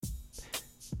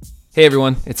Hey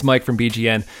everyone, it's Mike from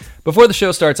BGN. Before the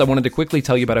show starts, I wanted to quickly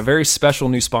tell you about a very special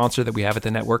new sponsor that we have at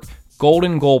the network,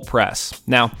 Golden Goal Press.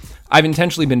 Now, I've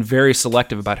intentionally been very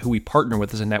selective about who we partner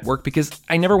with as a network because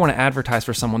I never want to advertise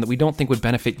for someone that we don't think would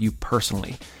benefit you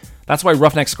personally. That's why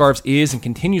Roughneck Scarves is and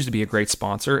continues to be a great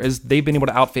sponsor, as they've been able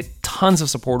to outfit tons of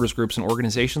supporters groups and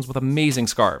organizations with amazing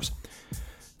scarves.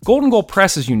 Golden Goal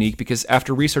Press is unique because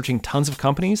after researching tons of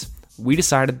companies, we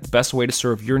decided the best way to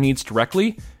serve your needs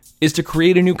directly is to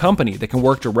create a new company that can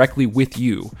work directly with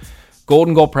you.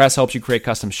 Golden Goal Press helps you create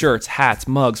custom shirts, hats,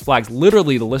 mugs, flags.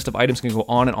 Literally, the list of items can go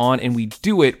on, and we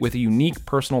do it with a unique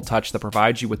personal touch that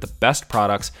provides you with the best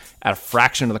products at a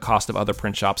fraction of the cost of other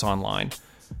print shops online.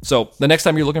 So the next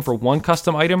time you're looking for one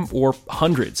custom item or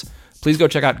hundreds, please go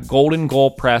check out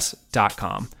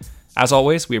goldengoalpress.com. As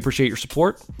always, we appreciate your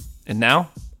support. And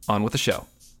now, on with the show.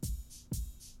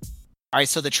 All right,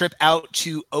 so the trip out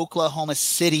to Oklahoma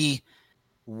City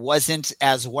wasn't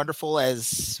as wonderful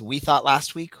as we thought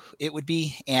last week it would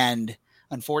be. And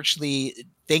unfortunately,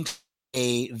 thanks to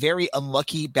a very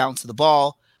unlucky bounce of the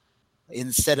ball,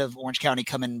 instead of Orange County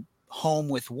coming home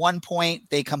with 1 point,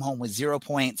 they come home with 0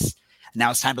 points. Now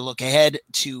it's time to look ahead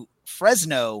to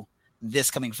Fresno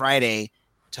this coming Friday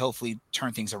to hopefully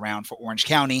turn things around for Orange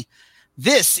County.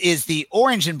 This is the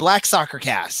Orange and Black Soccer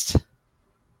Cast.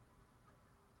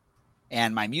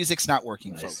 And my music's not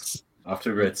working, nice. Folks. Off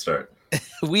to a great start.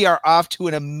 We are off to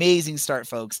an amazing start,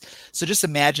 folks. So just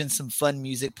imagine some fun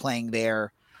music playing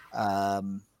there.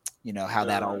 You know how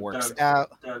that all works out.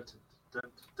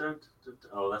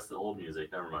 Oh, that's the old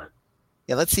music. Never mind.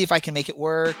 Yeah, let's see if I can make it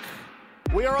work.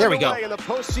 We are there we go. In the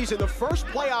postseason, the first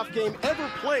playoff game ever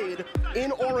played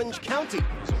in Orange County.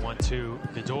 It's a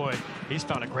 1-2. Godoy, he's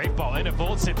found a great ball into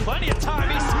Voltson. Plenty of time.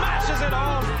 He smashes it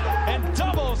home and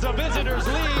doubles the visitors'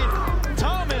 lead.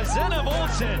 Thomas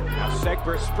Voltson. Now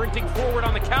Segber sprinting forward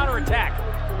on the counterattack.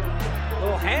 A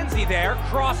little handsy there.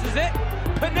 Crosses it.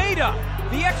 Pineda,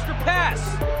 the extra pass.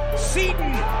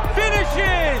 Seaton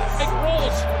finishes. It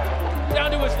rolls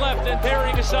down to his left and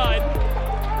burying aside.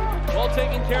 Well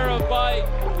taken care of by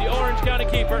the Orange County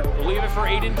keeper. We'll leave it for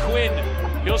Aiden Quinn.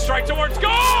 He'll strike towards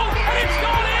goal, and it's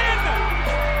gone in!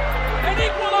 An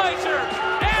equalizer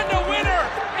and a winner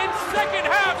in second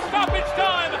half stoppage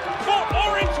time for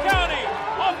Orange County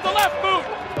off the left boot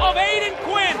of Aiden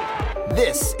Quinn.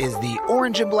 This is the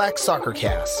Orange and Black Soccer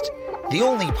Cast, the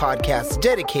only podcast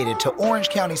dedicated to Orange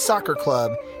County Soccer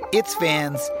Club, its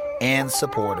fans, and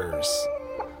supporters.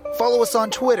 Follow us on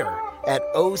Twitter at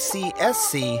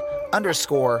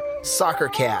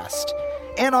OCSC_SoccerCast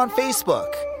and on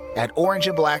Facebook at Orange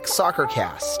and Black Soccer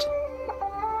Cast.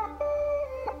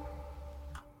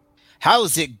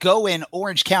 How's it going,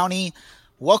 Orange County?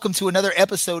 Welcome to another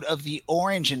episode of the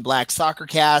Orange and Black Soccer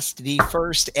Cast, the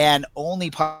first and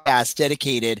only podcast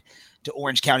dedicated to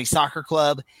Orange County Soccer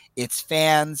Club, its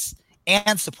fans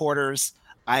and supporters.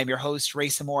 I am your host, Ray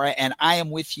Zamora, and I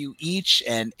am with you each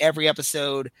and every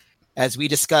episode as we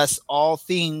discuss all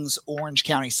things Orange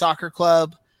County Soccer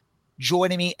Club.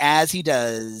 Joining me as he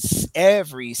does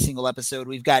every single episode,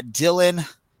 we've got Dylan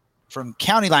from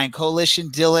County Line Coalition.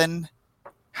 Dylan,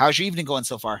 how's your evening going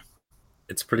so far?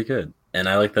 It's pretty good. And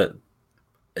I like that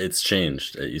it's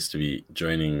changed. It used to be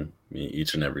joining me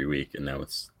each and every week, and now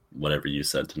it's whatever you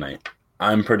said tonight.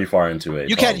 I'm pretty far into it.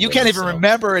 You can't even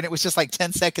remember, and it was just like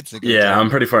 10 seconds ago. Yeah, I'm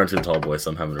pretty far into the Tall Boy,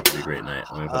 so I'm having a pretty great night.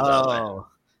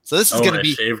 So this is going to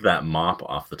be. I shaved that mop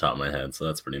off the top of my head, so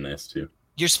that's pretty nice too.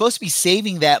 You're supposed to be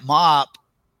saving that mop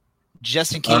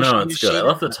just in case. Oh no, it's good. I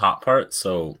left the top part,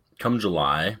 so come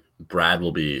July, Brad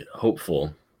will be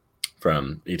hopeful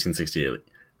from 1868.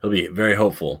 He'll be very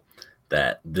hopeful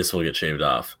that this will get shaved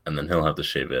off, and then he'll have to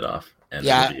shave it off, and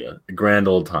it'll be a grand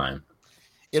old time.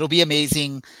 It'll be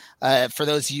amazing. For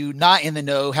those of you not in the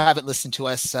know, haven't listened to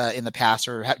us in the past,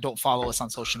 or don't follow us on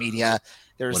social media,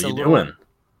 What are you doing?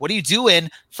 What are you doing,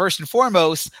 first and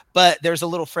foremost? But there's a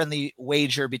little friendly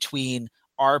wager between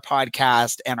our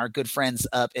podcast and our good friends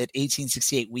up at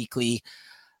 1868 Weekly.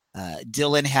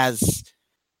 Dylan has,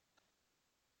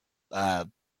 I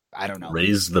don't know.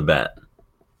 Raised the bet.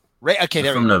 Okay,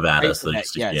 there from Nevada, Raised so they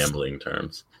used gambling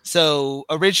terms. So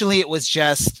originally it was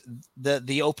just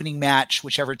the opening match,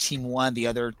 whichever team won, the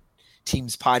other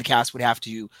team's podcast would have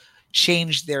to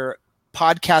change their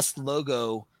podcast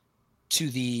logo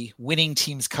to the winning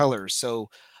team's colors.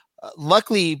 So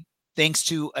luckily, thanks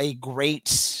to a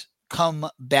great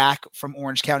comeback from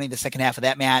Orange County, the second half of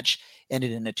that match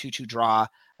ended in a 2-2 draw.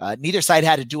 Neither side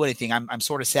had to do anything. I'm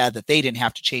sort of sad that they didn't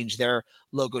have to change their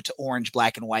logo to orange,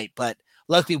 black, and white, but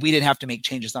luckily we didn't have to make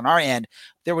changes on our end.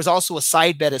 There was also a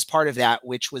side bet as part of that,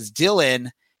 which was Dylan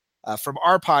from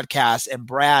our podcast and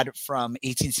Brad from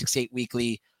 1868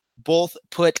 Weekly both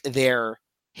put their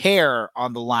hair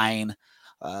on the line.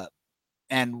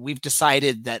 And we've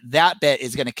decided that bet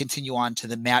is going to continue on to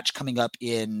the match coming up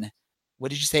in, what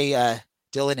did you say,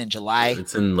 Dylan, in July?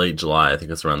 It's in late July. I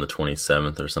think it's around the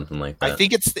 27th or something like that. I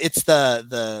think it's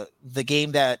the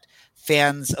game that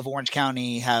fans of Orange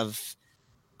County have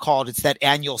called. It's that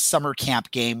annual summer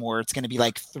camp game where it's going to be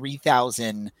like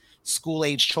 3,000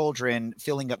 school-age children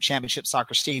filling up Championship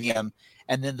Soccer Stadium,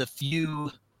 and then the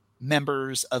few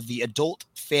members of the adult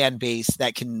fan base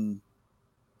that can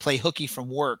play hooky from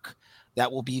work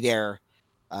that will be there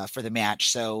for the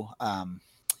match. So,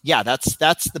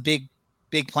 that's the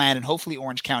big plan, and hopefully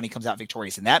Orange County comes out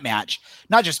victorious in that match,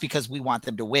 not just because we want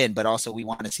them to win, but also we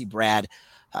want to see Brad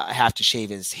have to shave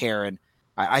his hair. And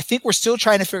I think we're still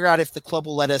trying to figure out if the club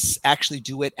will let us actually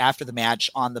do it after the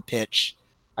match on the pitch.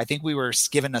 I think we were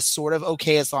given a sort of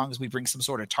okay as long as we bring some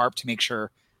sort of tarp to make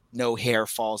sure no hair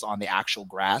falls on the actual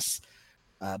grass.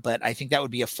 But I think that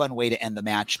would be a fun way to end the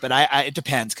match. But it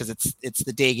depends, because it's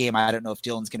the day game. I don't know if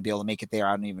Dylan's going to be able to make it there.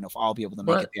 I don't even know if I'll be able to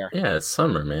make it there. Yeah, it's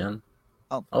summer, man.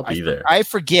 Oh, I'll be there. I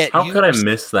forget. How could I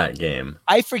miss that game?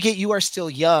 I forget you are still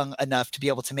young enough to be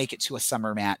able to make it to a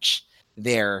summer match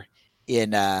there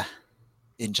in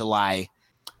July.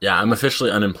 Yeah, I'm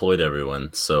officially unemployed,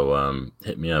 everyone. So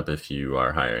hit me up if you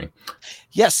are hiring.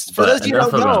 Yes, for those of you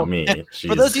who don't know,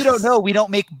 for those of you who don't know, we don't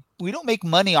make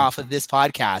money off of this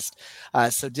podcast.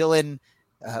 So Dylan,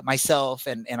 myself,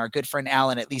 and our good friend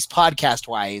Alan, at least podcast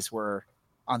wise, were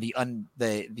on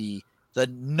the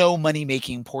no money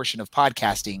making portion of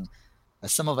podcasting.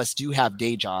 Some of us do have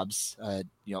day jobs.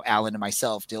 Alan and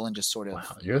myself. Dylan just sort of.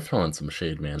 Wow, you're throwing some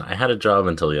shade, man. I had a job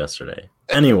until yesterday.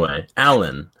 Anyway,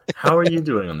 Alan, how are you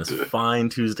doing on this fine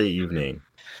Tuesday evening?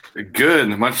 Good.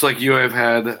 Much like you, I've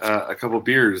had a couple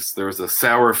beers. There was a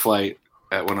sour flight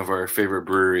at one of our favorite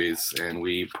breweries, and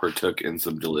we partook in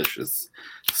some delicious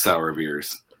sour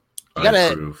beers.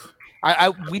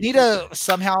 We need to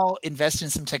somehow invest in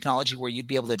some technology where you'd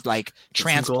be able to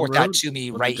transport that to me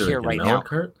right here, right now.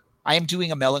 Cart? I am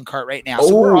doing a melon cart right now.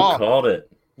 So called it.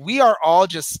 We are all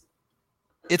just.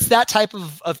 It's that type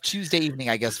of Tuesday evening,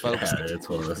 I guess, folks. Yeah, it's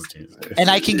one of those Tuesdays. And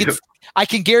I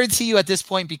can guarantee you at this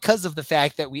point, because of the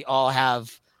fact that we all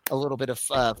have a little bit of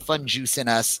fun juice in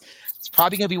us, it's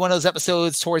probably going to be one of those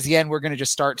episodes towards the end. We're going to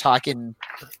just start talking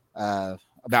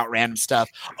about random stuff.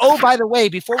 Oh, by the way,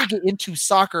 before we get into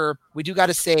soccer, we do got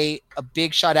to say a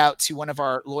big shout out to one of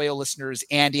our loyal listeners,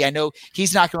 Andy. I know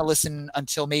he's not going to listen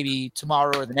until maybe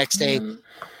tomorrow or the next day.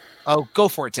 Oh, go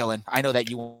for it, Dylan. I know that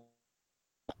you won't.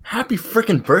 Happy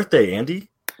freaking birthday, Andy.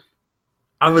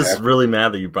 I was really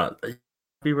mad that you brought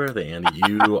happy birthday, Andy.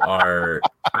 I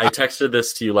texted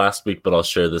this to you last week, but I'll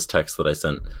share this text that I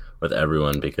sent with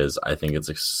everyone because I think it's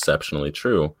exceptionally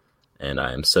true. And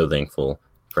I am so thankful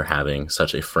for having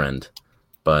such a friend.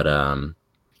 But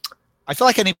I feel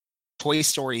like I need a Toy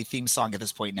Story theme song at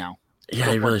this point now.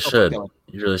 Yeah, you really should.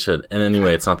 You really should. And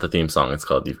anyway, it's not the theme song. It's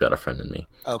called You've Got a Friend in Me.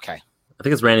 Okay. I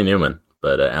think it's Randy Newman,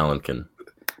 but Alan can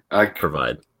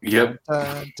provide. Yep.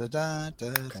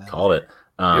 Call it.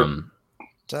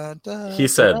 He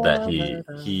said that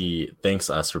he thanks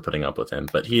us for putting up with him,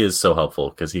 but he is so helpful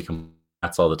because he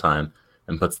combats all the time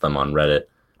and puts them on Reddit,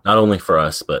 not only for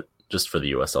us, but just for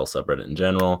the USL subreddit in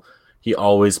general. He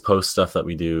always posts stuff that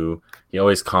we do. He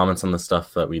always comments on the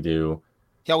stuff that we do.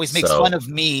 He always makes fun of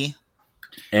me.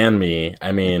 And me.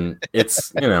 I mean,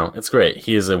 it's, it's great.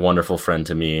 He is a wonderful friend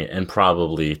to me and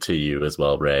probably to you as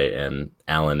well, Ray. And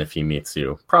Alan, if he meets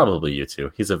you, probably you too.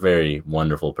 He's a very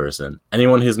wonderful person.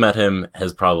 Anyone who's met him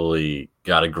has probably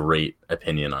got a great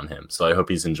opinion on him. So I hope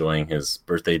he's enjoying his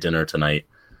birthday dinner tonight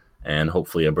and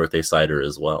hopefully a birthday cider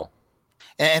as well.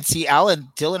 And see, Alan,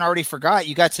 Dylan already forgot.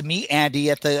 You got to meet Andy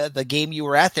at the game you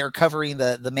were at there covering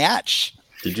the match.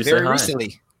 Did you say hi?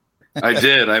 Recently. I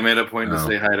did. I made a point to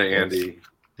say hi to Andy.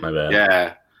 My bad.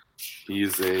 Yeah.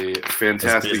 He's a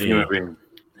fantastic human being.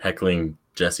 Heckling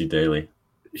Jesse Daly.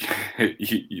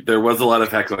 There was a lot of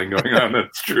heckling going on.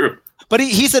 That's true. But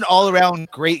he's an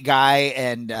all-around great guy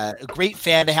and a great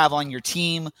fan to have on your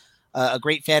team. A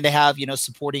great fan to have,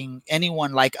 supporting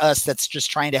anyone like us that's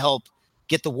just trying to help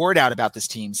get the word out about this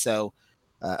team. So,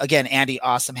 again, Andy,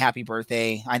 awesome. Happy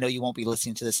birthday. I know you won't be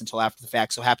listening to this until after the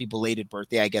fact, so happy belated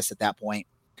birthday, I guess, at that point.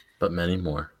 But many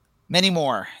more. Many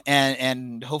more.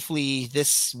 And hopefully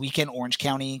this weekend Orange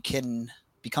County can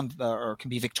become or can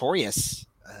be victorious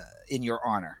in your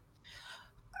honor.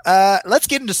 Let's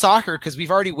get into soccer because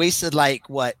we've already wasted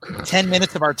 10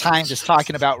 minutes of our time just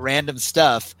talking about random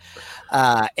stuff.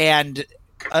 And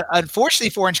unfortunately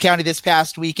for Orange County this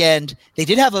past weekend, they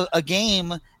did have a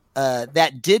game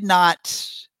that did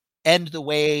not end the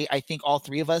way I think all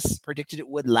three of us predicted it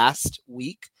would last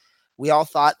week. We all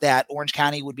thought that Orange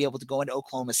County would be able to go into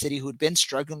Oklahoma City, who had been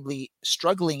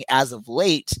struggling as of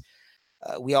late.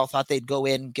 We all thought they'd go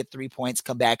in, get 3 points,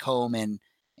 come back home,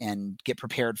 and get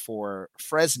prepared for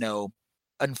Fresno.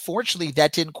 Unfortunately,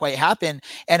 that didn't quite happen.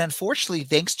 And unfortunately,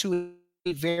 thanks to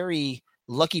a very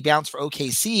lucky bounce for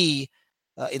OKC,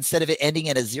 instead of it ending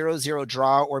in a 0-0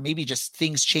 draw, or maybe just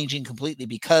things changing completely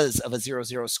because of a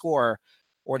 0-0 score,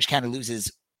 Orange County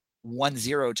loses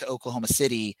 1-0 to Oklahoma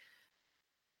City.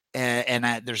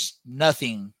 And there's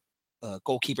nothing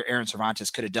goalkeeper Aaron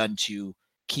Cervantes could have done to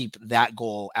keep that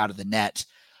goal out of the net.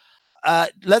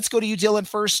 Let's go to you, Dylan,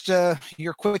 first.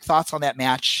 Your quick thoughts on that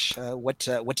match. What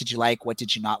did you like? What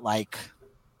did you not like?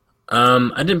 I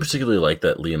didn't particularly like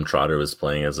that Liam Trotter was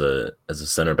playing as a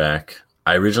center back.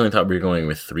 I originally thought we were going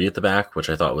with 3 at the back, which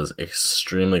I thought was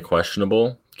extremely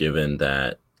questionable, given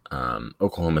that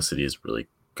Oklahoma City is really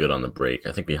good on the break.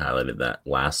 I think we highlighted that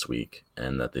last week,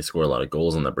 and that they score a lot of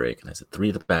goals on the break. And I said 3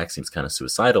 at the back seems kind of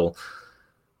suicidal.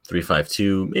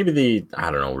 3-5-2, maybe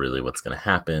I don't know really what's going to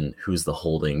happen. Who's the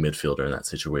holding midfielder in that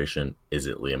situation? Is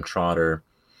it Liam Trotter?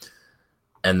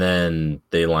 And then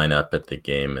they line up at the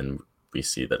game, and we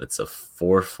see that it's a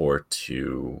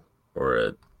 4-4-2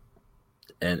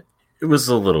 and it was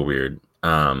a little weird.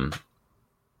 I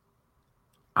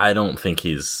don't think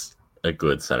he's a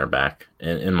good center back,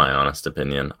 in my honest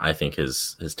opinion. I think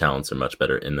his talents are much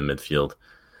better in the midfield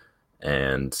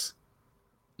and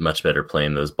much better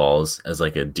playing those balls as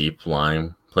like a deep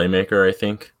line playmaker, I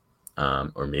think,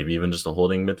 or maybe even just a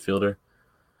holding midfielder.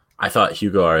 I thought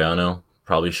Hugo Arellano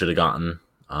probably should have gotten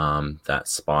that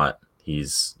spot.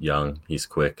 He's young, he's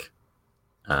quick.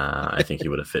 I think he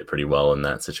would have fit pretty well in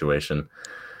that situation.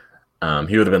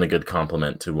 He would have been a good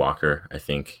complement to Walker, I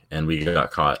think, and we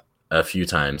got caught a few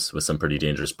times with some pretty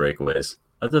dangerous breakaways.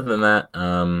 Other than that,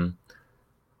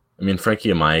 Frankie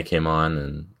Amaya came on,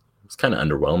 and it was kind of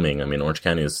underwhelming. Orange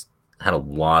County has had a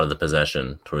lot of the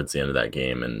possession towards the end of that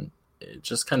game, and it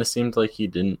just kind of seemed like he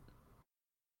didn't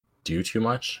do too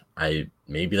much.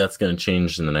 Maybe that's going to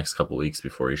change in the next couple of weeks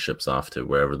before he ships off to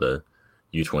wherever the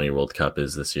U20 World Cup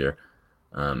is this year,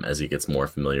 as he gets more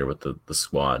familiar with the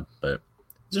squad. But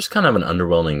just kind of an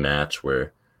underwhelming match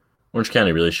where Orange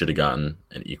County really should have gotten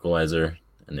an equalizer,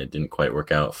 and it didn't quite work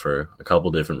out for a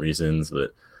couple different reasons,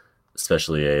 but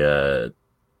especially a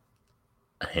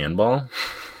handball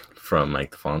from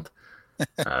Mike DeFont.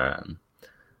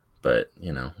 But,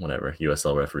 whatever.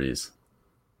 USL referees.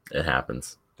 It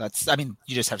happens.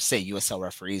 You just have to say USL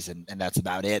referees, and that's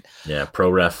about it. Yeah, pro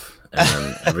ref,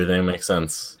 and everything makes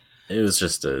sense. It was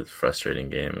just a frustrating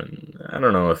game, and I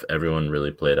don't know if everyone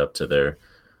really played up to their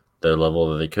level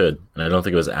that they could. And I don't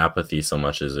think it was apathy so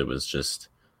much as it was just,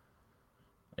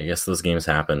 I guess those games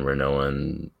happen where no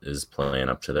one is playing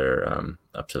up to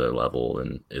their level,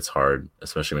 and it's hard,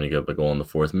 especially when you give up a goal in the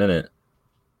 4th minute,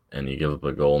 and you give up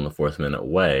a goal in the 4th minute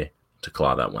away to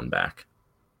claw that one back.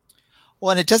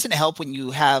 Well, and it doesn't help when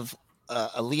you have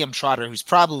a Liam Trotter, who's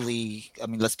probably,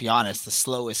 let's be honest, the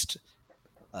slowest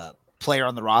player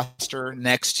on the roster,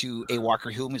 next to a Walker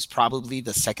Hume, who's probably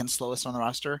the 2nd slowest on the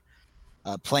roster.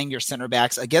 Playing your center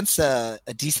backs against a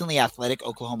decently athletic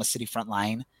Oklahoma City front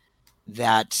line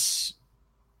that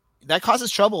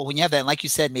causes trouble when you have that. And like you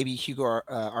said, maybe Hugo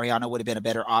Arellano would have been a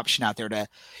better option out there.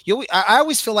 I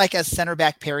always feel like as center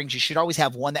back pairings, you should always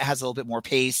have one that has a little bit more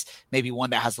pace, maybe one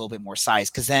that has a little bit more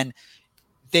size, because then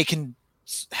they can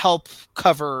help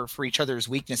cover for each other's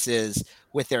weaknesses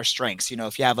with their strengths.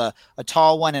 If you have a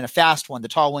tall one and a fast one, the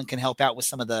tall one can help out with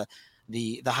some of the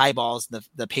high balls,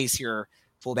 the pacier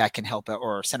fullback can help out,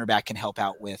 or center back can help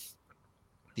out with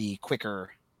the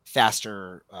quicker,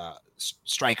 faster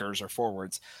strikers or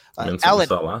forwards. Alan,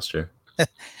 saw last year.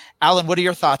 Alan, what are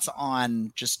your thoughts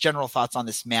on just general thoughts on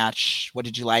this match? What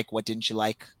did you like? What didn't you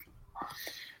like?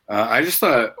 I just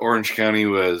thought Orange County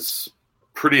was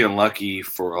pretty unlucky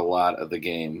for a lot of the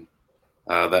game.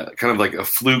 That kind of like a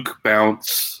fluke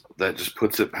bounce that just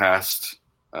puts it past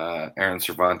Aaron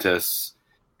Cervantes,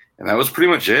 and that was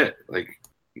pretty much it.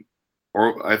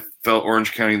 I felt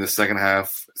Orange County in the second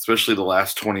half, especially the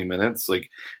last 20 minutes,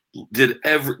 did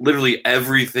literally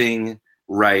everything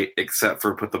right except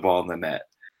for put the ball in the net.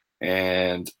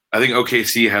 And I think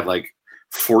OKC had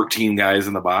 14 guys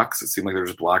in the box. It seemed like they were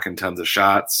just blocking tons of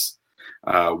shots.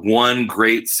 One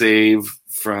great save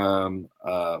from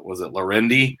was it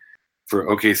Lorendi for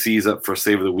OKC's up for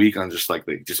save of the week on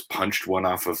they just punched one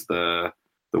off of the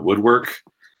woodwork.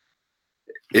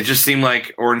 It just seemed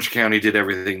like Orange County did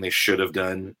everything they should have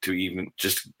done to even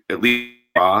just at least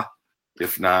draw,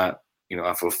 if not,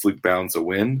 off of a fluke bounce, a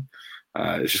win.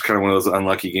 It's just kind of one of those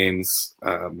unlucky games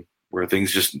where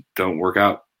things just don't work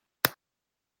out.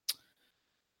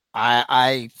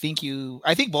 I think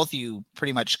both of you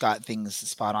pretty much got things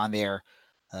spot on there.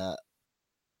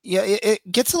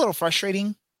 It gets a little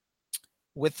frustrating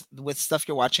with stuff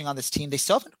you're watching on this team. They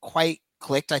still haven't quite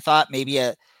clicked. I thought maybe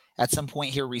at some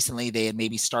point here recently they had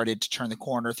maybe started to turn the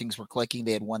corner. Things were clicking.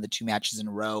 They had won the 2 matches in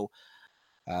a row.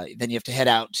 Then you have to head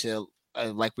out to,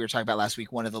 like we were talking about last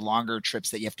week, one of the longer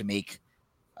trips that you have to make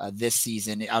this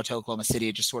season out to Oklahoma City.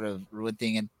 It just sort of ruined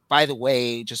thing. And by the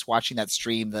way, just watching that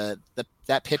stream,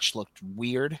 that pitch looked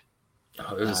weird.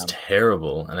 Oh, it was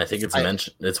terrible. And I think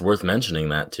it's worth mentioning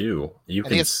that too. You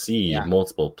can see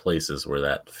multiple places where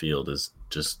that field is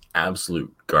just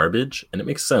absolute garbage. And it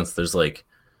makes sense. There's like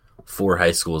 4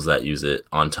 high schools that use it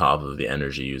on top of the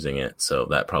energy using it. So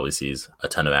that probably sees a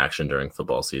ton of action during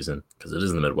football season because it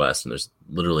is in the Midwest and there's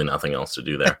literally nothing else to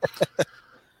do there.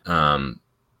 And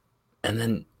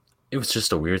then it was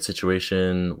just a weird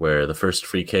situation where the first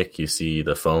free kick, you see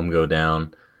the foam go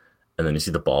down and then you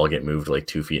see the ball get moved like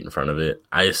 2 feet in front of it.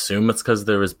 I assume it's because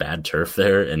there was bad turf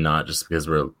there and not just because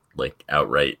we're like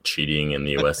outright cheating in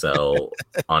the USL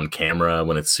on camera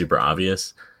when it's super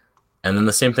obvious. And then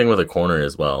the same thing with a corner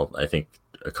as well. I think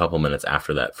a couple minutes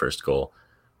after that first goal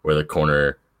where the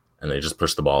corner and they just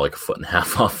push the ball like 1.5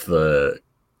 feet off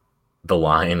the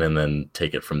line and then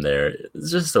take it from there.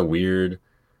 It's just a weird,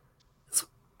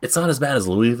 it's not as bad as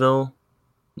Louisville.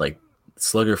 Like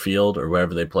Slugger Field or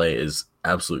wherever they play is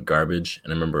absolute garbage.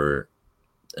 And I remember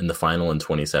in the final in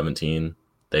 2017,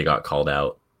 they got called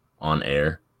out on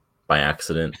air by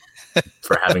accident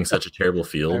for having such a terrible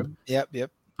field.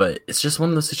 Yep. But it's just one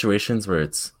of those situations where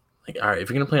it's like, all right, if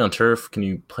you're going to play on turf, can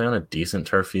you play on a decent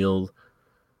turf field?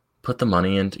 Put the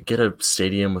money in, get a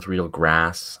stadium with real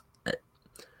grass.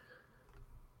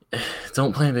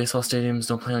 Don't play in baseball stadiums.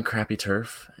 Don't play on crappy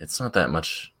turf. It's not that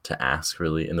much to ask,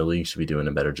 really. And the league should be doing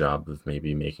a better job of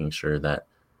maybe making sure that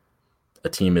a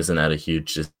team isn't at a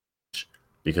huge disadvantage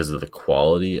because of the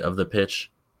quality of the pitch,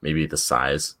 maybe the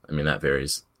size. I mean, that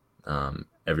varies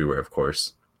everywhere, of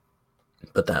course.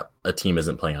 But that a team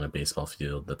isn't playing on a baseball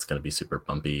field that's going to be super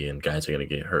bumpy and guys are going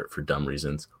to get hurt for dumb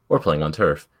reasons, or playing on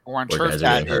turf where turf guys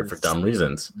are getting hurt for dumb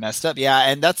reasons. Messed up. Yeah.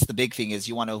 And that's the big thing is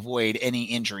you want to avoid any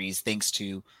injuries thanks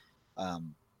to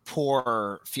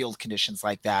poor field conditions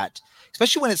like that,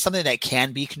 especially when it's something that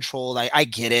can be controlled. I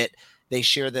get it. They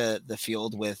share the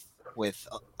field with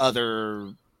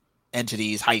other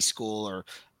entities, high school, or,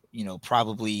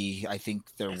 probably I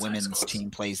think their women's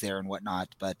team plays there and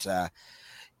whatnot. But,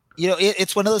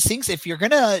 it's one of those things. If you're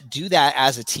going to do that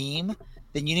as a team,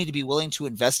 then you need to be willing to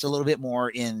invest a little bit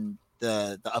more in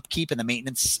the upkeep and the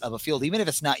maintenance of a field, even if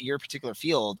it's not your particular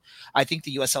field. I think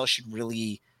the USL should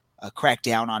really crack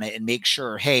down on it and make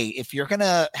sure, hey, if you're going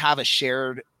to have a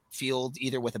shared field,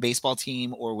 either with a baseball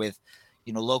team or with,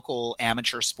 local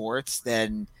amateur sports,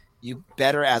 then you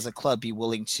better as a club be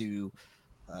willing to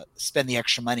spend the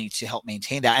extra money to help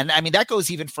maintain that. And I mean, that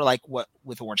goes even for like what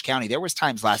with Orange County. There was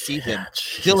times last season,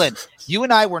 Dylan, you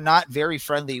and I were not very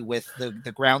friendly with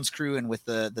the grounds crew and with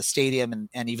the stadium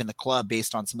and even the club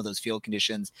based on some of those field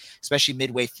conditions, especially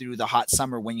midway through the hot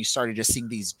summer when you started just seeing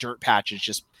these dirt patches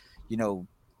just,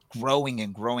 growing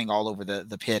and growing all over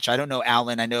the pitch. I don't know,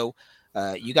 Alan, I know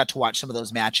you got to watch some of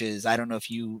those matches. I don't know if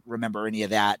you remember any of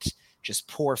that, just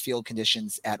poor field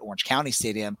conditions at Orange County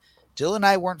Stadium. Dylan and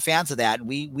I weren't fans of that, and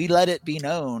we let it be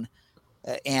known.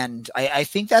 And I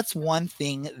think that's one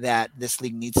thing that this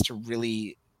league needs to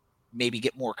really maybe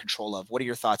get more control of. What are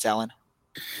your thoughts, Alan?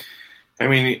 I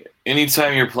mean,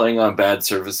 anytime you're playing on bad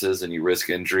surfaces and you risk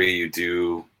injury,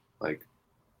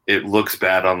 it looks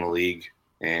bad on the league.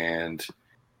 And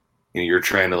you're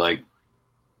trying to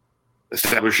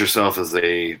establish yourself as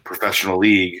a professional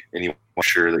league, and you want to make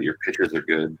sure that your pitchers are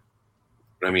good.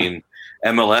 I mean,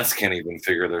 MLS can't even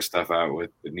figure their stuff out with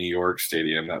the New York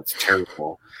Stadium. That's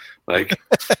terrible. So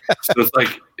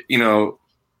it's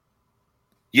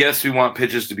yes, we want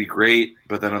pitches to be great,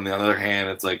 but then on the other hand,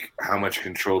 it's like, how much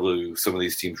control do some of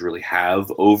these teams really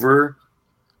have over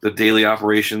the daily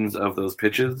operations of those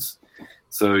pitches?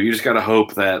 So you just got to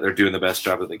hope that they're doing the best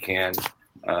job that they can.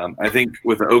 I think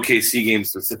with the OKC game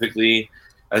specifically,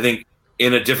 I think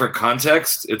in a different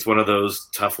context, it's one of those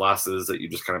tough losses that you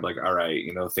just kind of all right,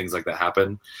 things like that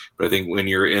happen. But I think when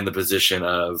you're in the position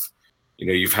of,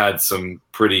 you've had some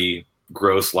pretty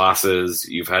gross losses,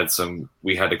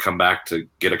 we had to come back to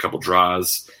get a couple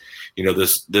draws.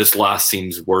 This loss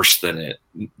seems worse than it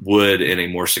would in a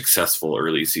more successful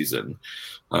early season.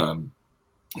 Like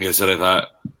I said, I thought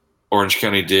Orange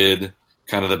County did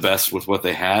kind of the best with what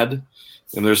they had.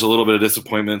 And there's a little bit of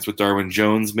disappointments with Darwin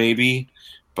Jones maybe,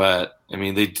 but I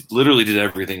mean, they literally did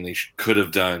everything they could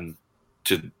have done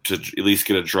to at least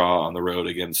get a draw on the road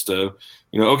against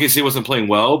OKC wasn't playing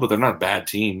well, but they're not a bad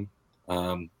team.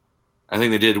 I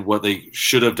think they did what they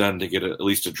should have done to get at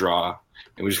least a draw,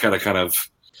 and we just got to kind of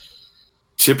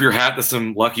tip your hat to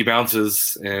some lucky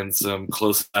bounces and some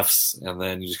close Fs, and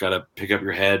then you just got to pick up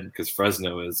your head because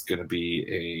Fresno is going to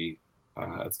be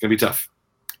it's going to be tough.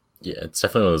 Yeah, it's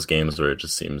definitely one of those games where it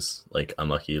just seems like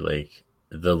unlucky. Like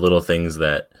the little things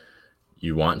that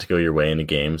you want to go your way in a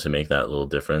game to make that little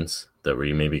difference, that where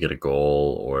you maybe get a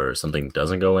goal or something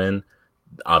doesn't go in,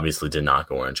 obviously did not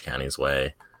go Orange County's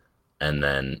way. And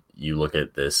then you look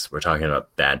at this, we're talking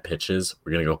about bad pitches.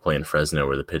 We're going to go play in Fresno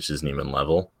where the pitch isn't even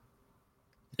level.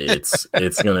 It's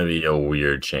going to be a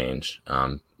weird change.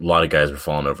 A lot of guys were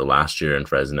falling over last year in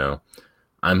Fresno.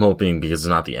 I'm hoping, because it's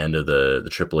not the end of the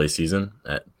AAA season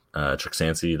at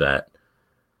Truxancy, that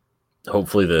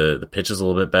hopefully the pitch is a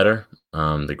little bit better.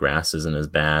 The grass isn't as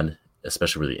bad,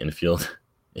 especially where the infield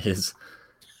is.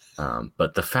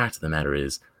 But the fact of the matter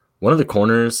is, one of the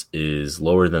corners is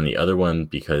lower than the other one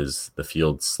because the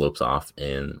field slopes off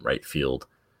in right field.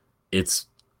 It's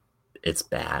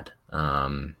bad.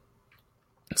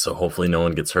 So hopefully no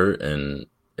one gets hurt, and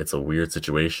it's a weird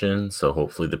situation. So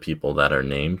hopefully the people that are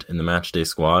named in the matchday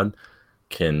squad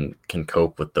can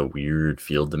cope with the weird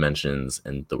field dimensions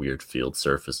and the weird field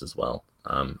surface as well.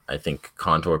 I think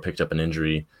Contour picked up an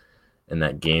injury in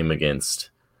that game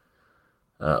against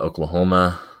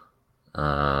Oklahoma.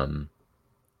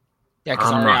 Yeah,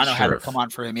 because Ariano had to come on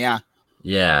for him, yeah.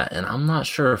 Yeah, and I'm not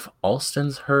sure if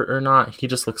Alston's hurt or not. He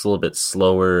just looks a little bit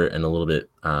slower and a little bit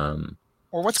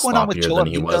or what's going on with Joe than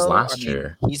he was last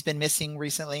year. He's been missing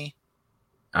recently.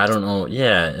 I don't know.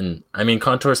 Yeah, and I mean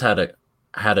Contour's had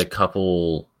a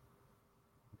couple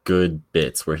good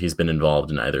bits where he's been involved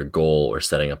in either goal or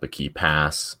setting up a key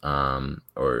pass,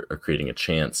 or creating a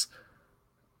chance.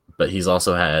 But he's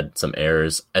also had some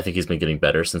errors. I think he's been getting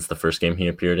better since the first game he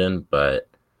appeared in, but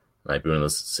might be one of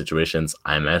those situations.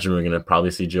 I imagine we're going to probably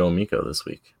see Joe Amico this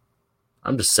week.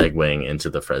 I'm just segueing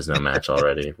into the Fresno match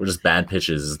already. We're just bad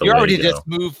pitches is the way to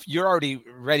go. You're already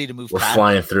ready to move. We're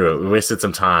flying through it. We wasted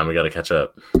some time. We got to catch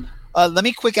up. Let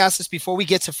me quick ask this before we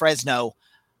get to Fresno.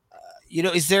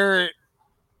 Is there,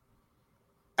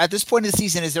 at this point of the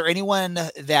season, is there anyone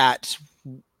that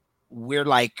we're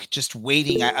like just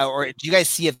waiting, or do you guys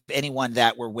see if anyone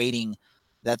that we're waiting,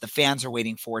 that the fans are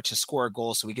waiting for to score a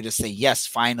goal so we could just say, yes,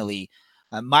 finally?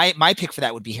 My pick for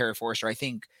that would be Harry Forster. I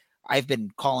think I've been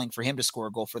calling for him to score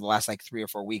a goal for the last 3 or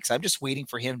 4 weeks. I'm just waiting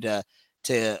for him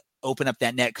to open up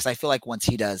that net, because I feel like once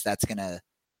he does, that's going to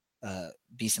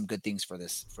be some good things for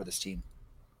this team.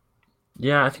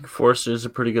 Yeah, I think Forster is a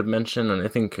pretty good mention, and I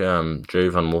think Jerry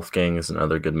Van Wolfgang is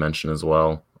another good mention as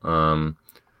well.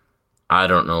 I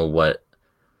don't know what...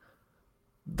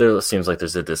 There seems like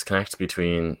there's a disconnect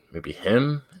between maybe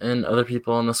him and other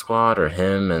people on the squad, or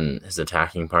him and his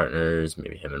attacking partners,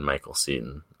 maybe him and Michael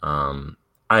Seaton.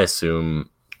 I assume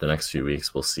the next few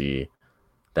weeks we'll see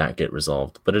that get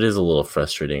resolved, but it is a little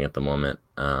frustrating at the moment.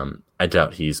 I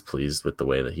doubt he's pleased with the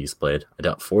way that he's played. I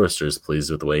doubt Forrester's pleased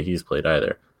with the way he's played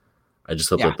either. I just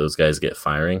hope that those guys get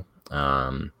firing.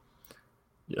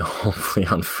 Hopefully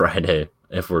on Friday,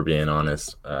 if we're being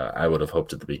honest. I would have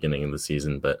hoped at the beginning of the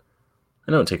season, but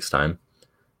I know it takes time.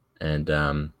 And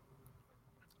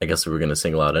I guess if we're going to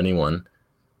single out anyone,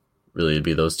 really it'd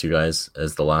be those two guys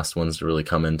as the last ones to really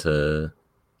come into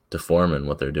form and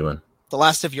what they're doing. The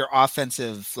last of your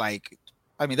offensive,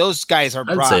 those guys are...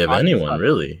 I'd say of anyone,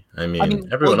 really. I mean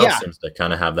everyone else seems to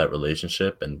kind of have that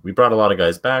relationship, and we brought a lot of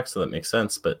guys back, so that makes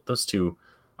sense. But those two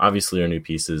obviously are new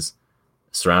pieces,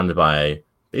 surrounded by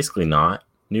basically not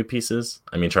new pieces.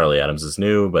 I mean, Charlie Adams is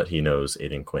new, but he knows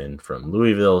Aiden Quinn from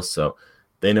Louisville, so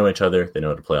they know each other. They know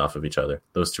how to play off of each other.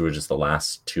 Those two are just the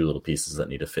last two little pieces that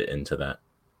need to fit into that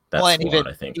squad,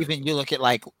 I think. Even you look at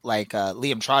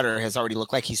Liam Trotter has already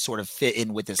looked like he's sort of fit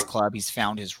in with this club. He's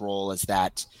found his role as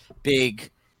that big,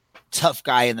 tough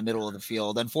guy in the middle of the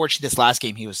field. Unfortunately, this last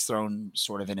game he was thrown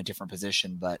sort of in a different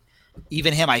position, but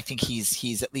even him, I think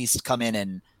he's at least come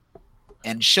in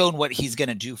and shown what he's going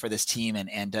to do for this team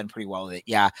and done pretty well with it.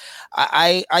 Yeah.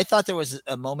 I thought there was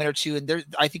a moment or two, and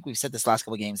I think we've said this last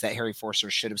couple of games, that Harry Forster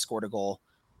should have scored a goal.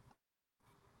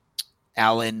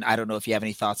 Alan, I don't know if you have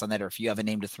any thoughts on that, or if you have a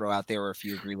name to throw out there, or if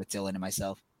you agree with Dylan and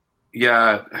myself.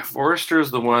 Yeah, Forster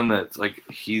is the one that's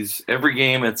he's every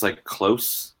game it's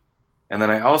close. And then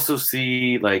I also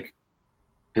see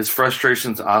his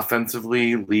frustrations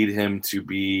offensively lead him to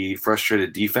be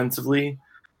frustrated defensively.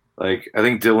 I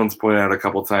think Dylan's pointed out a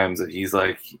couple times that he's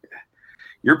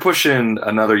you're pushing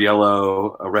another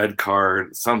yellow, a red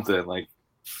card, something.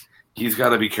 He's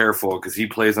got to be careful because he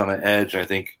plays on the edge. I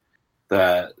think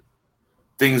that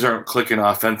things aren't clicking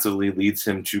offensively leads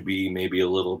him to be maybe a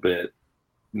little bit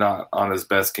not on his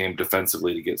best game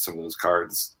defensively to get some of those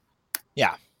cards.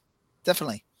 Yeah,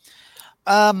 definitely.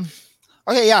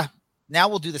 Okay, yeah. Now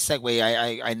we'll do the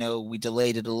segue. I know we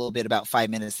delayed it a little bit, about 5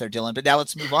 minutes there, Dylan, but now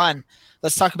let's move on.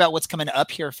 Let's talk about what's coming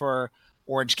up here for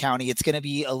Orange County. It's going to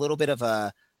be a little bit of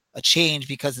a change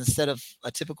because instead of a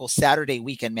typical Saturday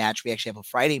weekend match, we actually have a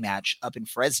Friday match up in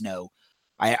Fresno.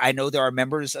 I know there are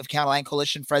members of County Line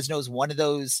Coalition. Fresno is one of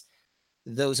those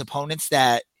opponents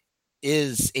that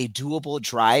is a doable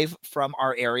drive from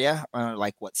our area,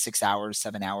 6 hours,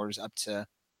 7 hours up to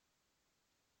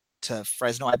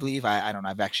Fresno, I believe. I don't know.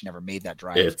 I've actually never made that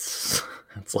drive. It's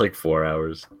like 4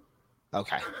 hours.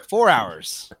 Okay. 4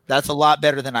 hours. That's a lot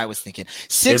better than I was thinking.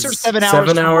 6 or 7 hours.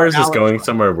 7 hours is going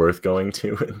somewhere worth going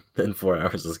to, and 4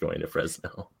 hours is going to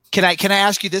Fresno. Can I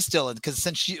ask you this, Dylan? Because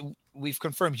since we've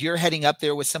confirmed you're heading up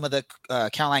there with some of the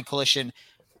County Line Coalition,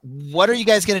 what are you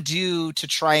guys going to do to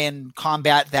try and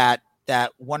combat that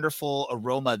wonderful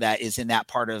aroma that is in that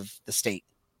part of the state?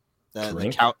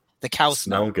 The cow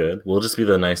smell good. We'll just be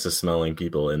the nicest smelling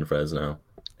people in Fresno,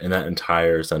 in that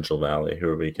entire Central Valley. Who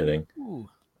are we kidding?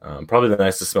 Probably the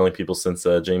nicest smelling people since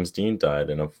James Dean died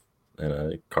in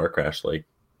a car crash like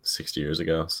 60 years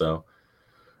ago. So,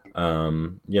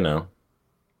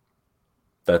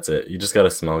 that's it. You just got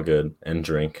to smell good and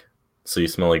drink, so you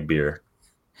smell like beer.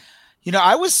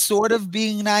 I was sort of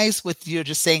being nice with you,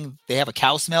 just saying they have a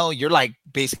cow smell. You're like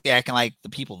basically acting like the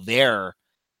people there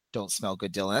don't smell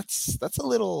good, Dylan. That's a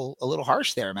little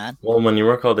harsh there, man. Well, when you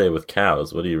work all day with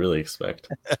cows, what do you really expect?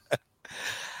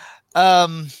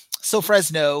 So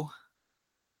Fresno,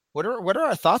 what are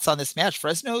our thoughts on this match?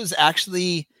 Fresno's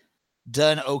actually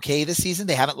done okay this season.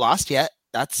 They haven't lost yet.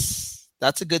 That's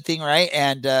a good thing, right?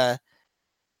 And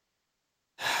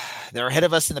they're ahead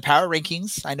of us in the power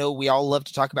rankings. I know we all love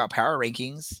to talk about power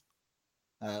rankings.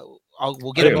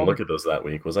 We'll get. I didn't look at those that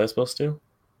week. Was I supposed to?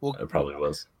 Well, it probably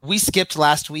was. We skipped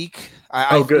last week.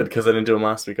 Good, because I didn't do them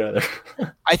last week either.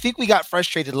 I think we got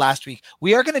frustrated last week.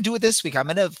 We are going to do it this week. I'm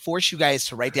going to force you guys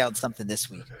to write down something this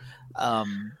week.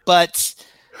 But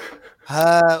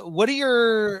do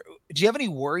you have any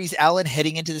worries, Alan,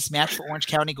 heading into this match for Orange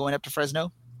County going up to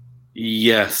Fresno?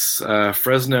 Yes.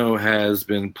 Fresno has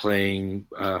been playing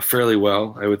fairly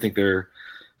well. I would think they're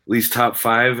at least top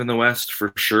 5 in the West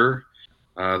for sure.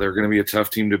 They're going to be a tough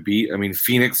team to beat. I mean,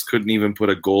 Phoenix couldn't even put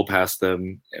a goal past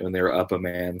them when they were up a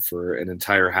man for an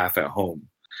entire half at home.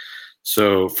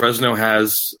 So Fresno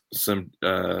has some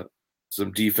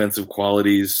defensive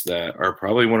qualities that are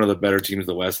probably one of the better teams in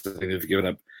the West. I think they've given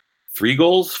up 4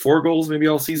 goals maybe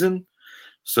all season.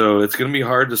 So it's going to be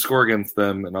hard to score against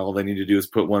them, and all they need to do is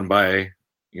put one by,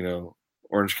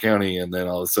 Orange County, and then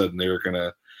all of a sudden they're going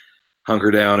to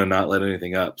hunker down and not let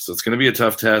anything up. So it's going to be a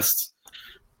tough test.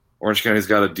 Orange County's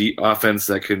got a deep offense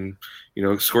that can,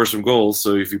 score some goals.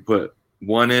 So if you put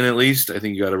one in at least, I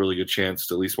think you got a really good chance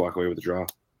to at least walk away with a draw.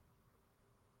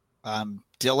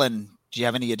 Dylan, do you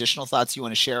have any additional thoughts you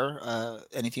want to share?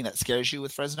 Anything that scares you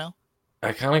with Fresno?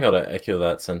 I kind of got to echo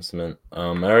that sentiment. I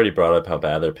already brought up how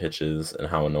bad their pitch is and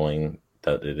how annoying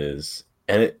that it is.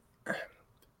 And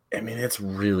it's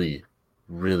really,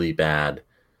 really bad.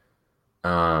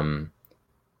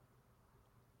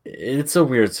 It's a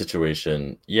weird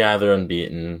situation. Yeah, they're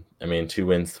unbeaten. 2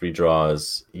 wins, 3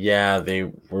 draws. Yeah,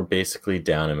 they were basically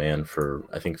down a man for,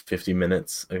 I think, 50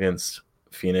 minutes against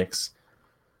Phoenix.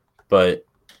 But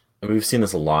we've seen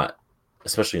this a lot,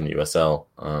 especially in the USL.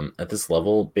 At this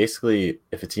level, basically,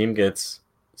 if a team gets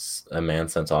a man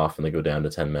sent off and they go down to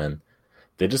 10 men,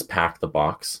 they just pack the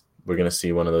box. We're going to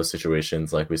see one of those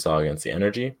situations like we saw against the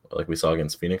Energy, or like we saw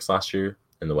against Phoenix last year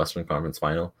in the Western Conference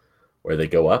Final, where they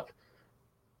go up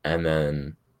and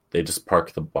then they just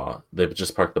park the bus,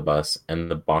 and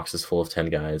the box is full of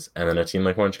 10 guys, and then a team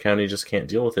like Orange County just can't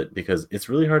deal with it because it's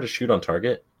really hard to shoot on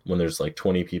target when there's like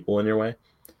 20 people in your way.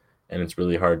 And it's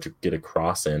really hard to get a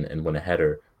cross in and win a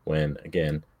header when,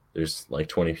 again, there's like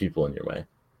 20 people in your way.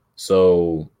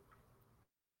 So,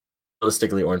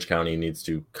 realistically, Orange County needs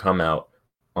to come out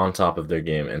on top of their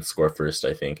game and score first,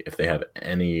 I think, if they have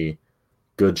any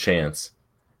good chance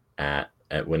at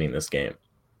winning this game.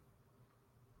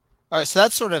 All right, so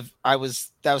that's sort of that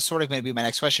was sort of going to be my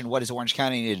next question. What does Orange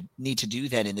County need to do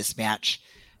then in this match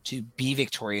to be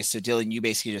victorious? So, Dylan, you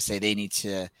basically just say they need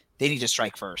to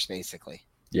strike first, basically.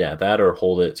 Yeah, that or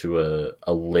hold it to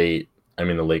a late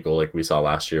goal like we saw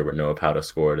last year where Noah Pauta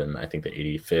scored in, I think, the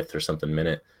 85th or something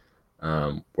minute,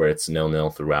 where it's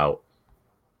 0-0 throughout.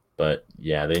 But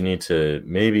yeah, they need to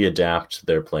maybe adapt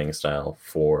their playing style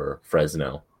for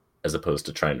Fresno as opposed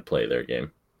to trying to play their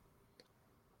game.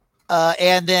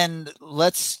 And then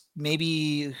let's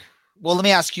maybe Well, let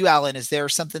me ask you, Alan, is there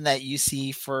something that you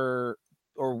see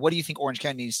or what do you think Orange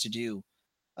County needs to do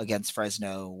against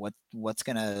Fresno? What's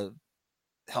going to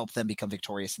help them become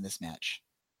victorious in this match?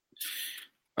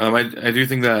 I do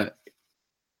think that,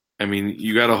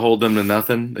 you got to hold them to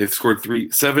nothing. They've scored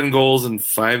 7 goals in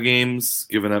 5 games,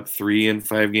 given up 3 in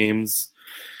 5 games.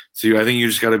 So I think you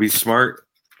just got to be smart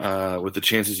with the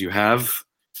chances you have,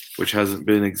 which hasn't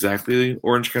been exactly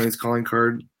Orange County's calling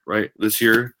card right this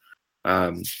year.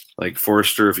 Like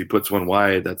Forrester, if he puts one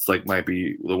wide, that's might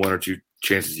be the 1 or 2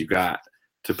 chances you got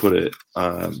to put it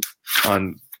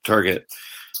on target.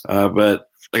 But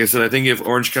like I said, I think if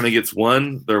Orange County gets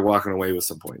 1, they're walking away with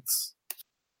some points.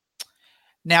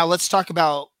 Now let's talk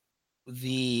about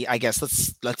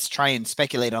let's try and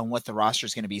speculate on what the roster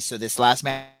is going to be. So this last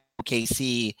match,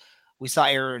 KC, we saw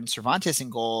Aaron Cervantes in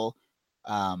goal.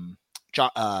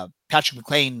 Patrick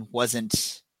McLean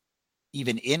wasn't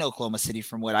even in Oklahoma City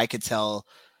from what I could tell.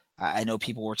 I know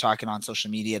people were talking on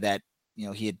social media that,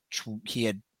 he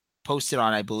had posted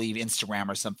on, I believe, Instagram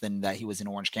or something that he was in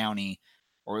Orange County,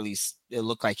 or at least it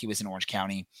looked like he was in Orange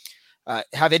County.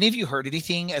 Have any of you heard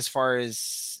anything as far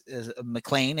as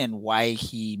McLean and why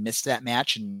he missed that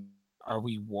match? And are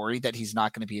we worried that he's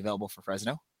not going to be available for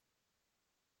Fresno?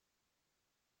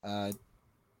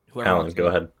 Alan, go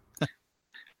ahead.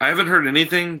 I haven't heard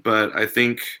anything, but I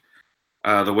think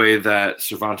the way that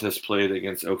Cervantes played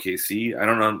against OKC, I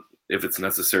don't know if it's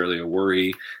necessarily a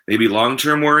worry, maybe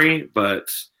long-term worry,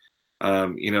 but,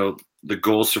 the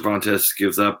goal Cervantes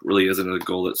gives up really isn't a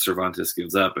goal that Cervantes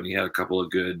gives up. And he had a couple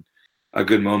of good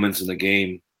moments in the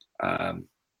game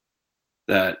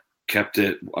that kept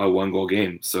it a 1-goal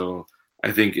game. So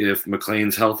I think if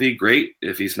McLean's healthy, great.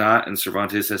 If he's not and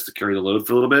Cervantes has to carry the load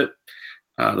for a little bit,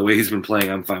 the way he's been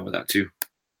playing, I'm fine with that too.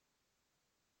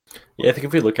 Yeah, I think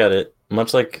if we look at it,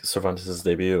 much like Cervantes'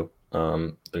 debut,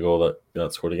 the goal that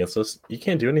got scored against us, you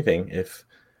can't do anything if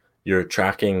you're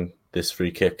tracking this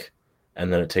free kick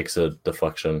and then it takes a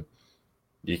deflection.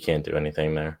 You can't do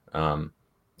anything there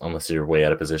unless you're way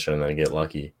out of position and then you get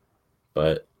lucky.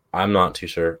 But I'm not too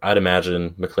sure. I'd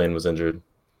imagine McLean was injured.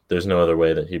 There's no other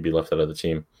way that he'd be left out of the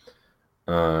team.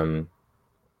 But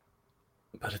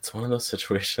it's one of those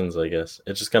situations, I guess.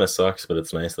 It just kind of sucks, but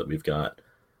it's nice that we've got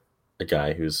a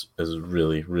guy is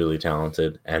really, really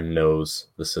talented and knows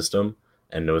the system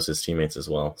and knows his teammates as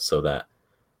well, so that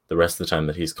the rest of the time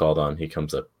that he's called on, he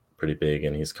comes up pretty big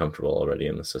and he's comfortable already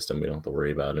in the system. We don't have to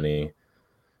worry about any,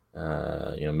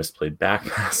 misplayed back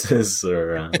passes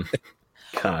or,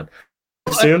 God,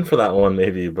 soon for that one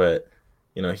maybe, but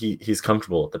he's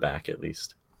comfortable at the back at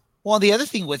least. Well, the other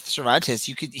thing with Cervantes,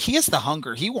 he has the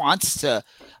hunger. He wants to.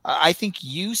 I think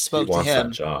you spoke to him.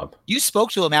 That job. You spoke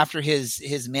to him after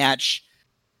his match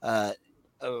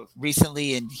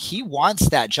recently, and he wants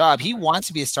that job. He wants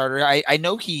to be a starter. I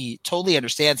know he totally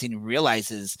understands and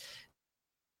realizes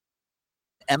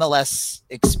MLS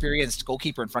experienced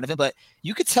goalkeeper in front of him, but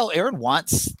you could tell Aaron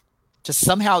wants to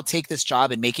somehow take this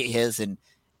job and make it his and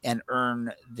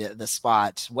earn the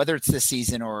spot, whether it's this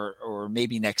season or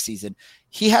maybe next season.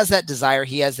 He has that desire.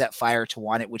 He has that fire to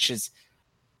want it,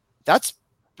 that's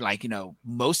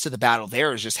most of the battle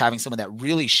there is just having someone that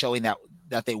really showing that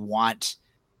they want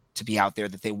to be out there,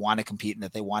 that they want to compete and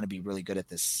that they want to be really good at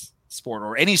this sport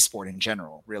or any sport in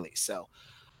general, really. So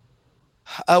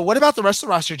what about the rest of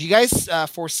the roster? Do you guys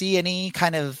foresee any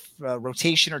kind of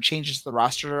rotation or changes to the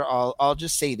roster? I'll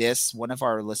just say this. One of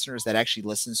our listeners that actually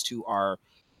listens to our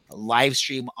live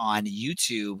stream on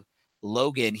YouTube,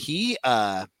 Logan, he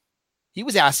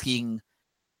was asking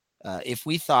if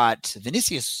we thought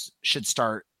Vinicius should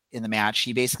start in the match.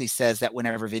 He basically says that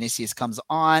whenever Vinicius comes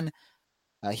on,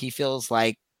 he feels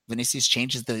like Vinicius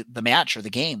changes the match or the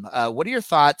game. What are your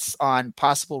thoughts on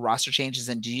possible roster changes?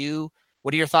 And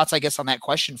what are your thoughts, I guess, on that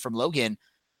question from Logan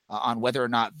on whether or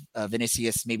not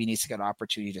Vinicius maybe needs to get an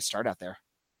opportunity to start out there?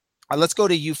 Let's go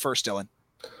to you first, Dylan.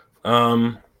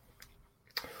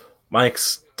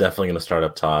 Mike's definitely going to start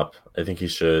up top. I think he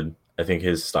should. I think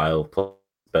his style plays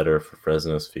better for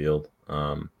Fresno's field.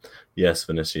 Yes,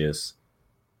 Vinicius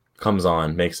comes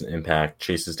on, makes an impact,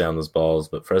 chases down those balls,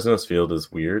 but Fresno's field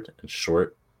is weird and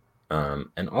short,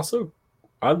 and also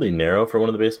oddly narrow for one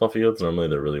of the baseball fields. Normally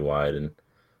they're really wide and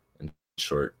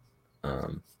short.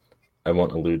 I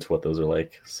won't allude to what those are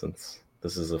like since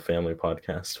this is a family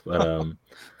podcast, but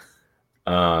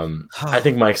I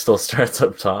think Mike still starts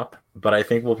up top, but I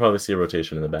think we'll probably see a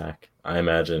rotation in the back. I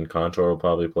imagine Contour will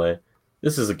probably play.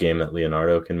 This is a game that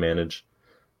Leonardo can manage.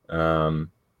 I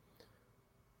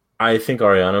think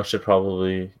Ariano should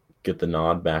probably get the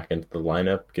nod back into the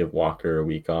lineup, give Walker a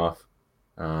week off.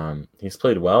 He's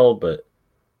played well, but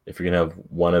if you're going to have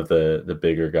one of the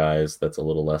bigger guys that's a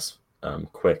little less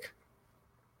quick,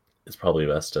 it's probably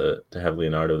best to have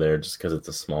Leonardo there just because it's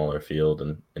a smaller field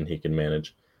and he can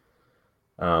manage.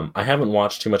 I haven't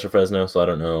watched too much of Fresno, so I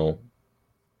don't know.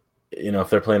 If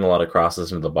they're playing a lot of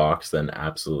crosses into the box, then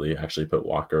absolutely actually put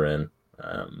Walker in.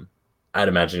 I'd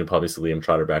imagine you'll probably see Liam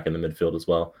Trotter back in the midfield as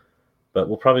well. But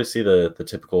we'll probably see the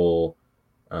typical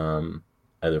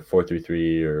either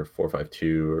 4-3-3 or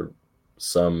 4-5-2 or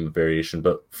some variation,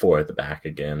 but 4 at the back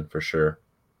again for sure.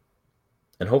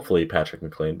 And hopefully Patrick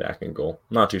McLean back in goal.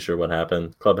 Not too sure what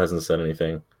happened. Club hasn't said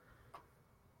anything.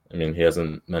 I mean, he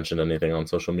hasn't mentioned anything on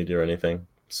social media or anything,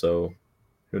 so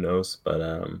who knows?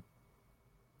 But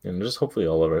just hopefully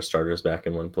all of our starters back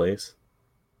in one place.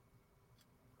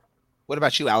 What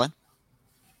about you, Alan?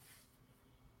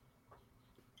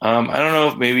 I don't know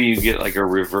if maybe you get like a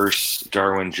reverse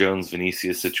Darwin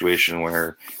Jones-Vinicius situation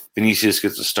where Vinicius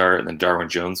gets a start and then Darwin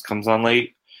Jones comes on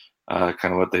late.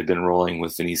 Kind of what they've been rolling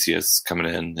with Vinicius coming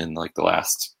in like the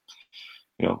last,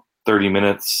 30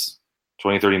 minutes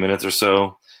or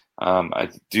so. I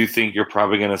do think you're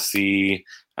probably going to see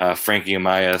Frankie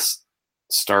Amaya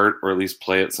start or at least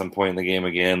play at some point in the game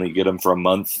again. You get him for a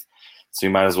month, so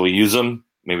you might as well use him.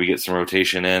 Maybe get some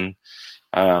rotation in.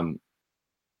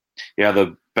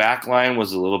 The back line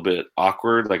was a little bit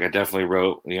awkward. Like I definitely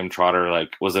wrote Liam Trotter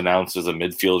was announced as a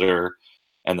midfielder,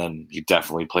 and then he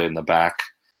definitely played in the back.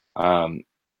 I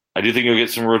do think you'll get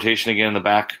some rotation again in the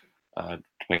back,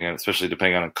 especially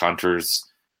depending on if Conter's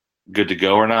good to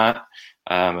go or not,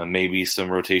 and maybe some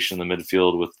rotation in the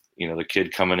midfield with the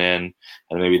kid coming in,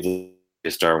 and maybe the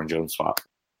Darwin Jones spot.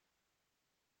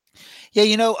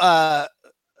 Yeah,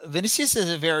 Vinicius is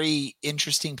a very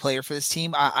interesting player for this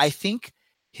team. I think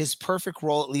his perfect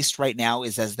role, at least right now,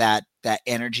 is as that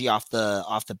energy off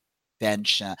the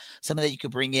bench, something that you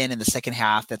could bring in the second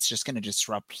half. That's just going to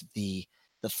disrupt the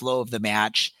flow of the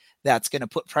match. That's going to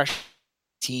put pressure on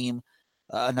the team.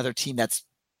 Another team that's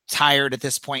tired at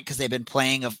this point because they've been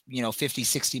playing 50,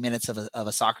 60 minutes of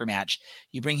a soccer match.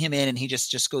 You bring him in and he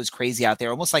just goes crazy out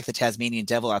there, almost like the Tasmanian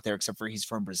Devil out there, except for he's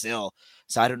from Brazil.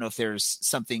 So I don't know if there's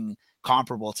something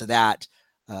comparable to that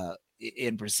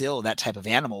in Brazil, that type of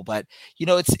animal. But,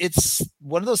 it's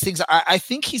one of those things. I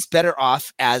think he's better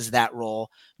off as that role.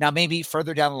 Now, maybe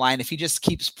further down the line, if he just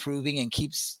keeps proving and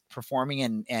keeps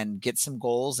performing and gets some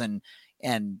goals and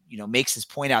makes his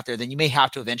point out there, then you may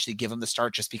have to eventually give him the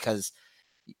start just because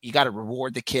you got to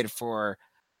reward the kid for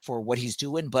what he's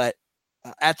doing. But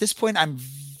at this point, I'm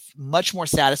much more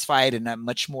satisfied and I'm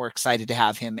much more excited to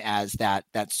have him as that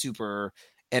super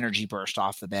energy burst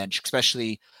off the bench,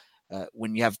 especially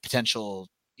when you have potential,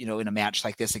 in a match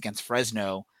like this against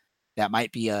Fresno, that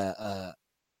might be a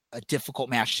difficult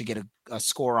match to get a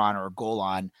score on or a goal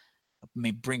on.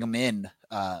 Maybe bring them in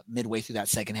midway through that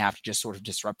second half to just sort of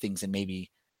disrupt things and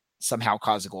maybe somehow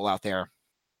cause a goal out there.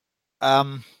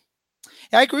 I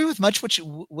agree with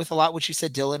a lot what you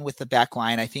said, Dylan, with the back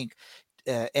line. I think,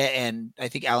 and I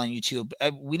think Alan, you too.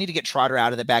 We need to get Trotter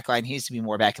out of the back line. He needs to be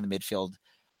more back in the midfield.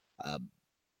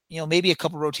 Maybe a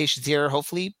couple rotations here.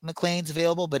 Hopefully McLean's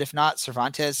available, but if not,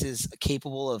 Cervantes is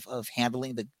capable of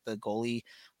handling the goalie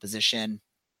position.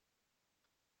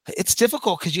 It's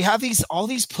difficult because you have all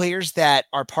these players that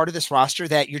are part of this roster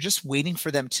that you're just waiting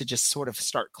for them to just sort of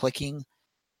start clicking.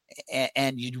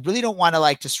 And you really don't want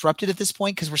to disrupt it at this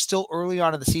point because we're still early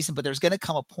on in the season, but there's going to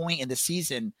come a point in the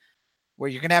season where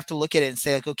you're going to have to look at it and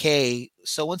say okay,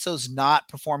 so-and-so's not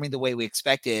performing the way we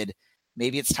expected.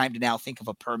 Maybe it's time to now think of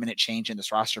a permanent change in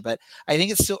this roster, but I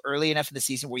think it's still early enough in the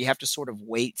season where you have to sort of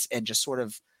wait and just sort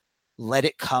of let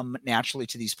it come naturally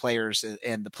to these players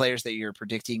and the players that you're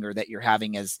predicting or that you're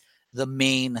having as the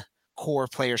main core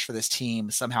players for this team,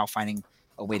 somehow finding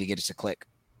a way to get it to click.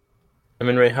 I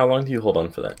mean, Ray, how long do you hold on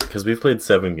for that? Because we've played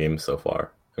 7 games so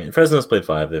far. I mean, Fresno's played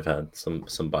 5. They've had some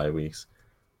bye weeks.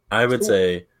 I would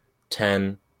say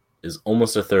 10 is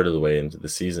almost a third of the way into the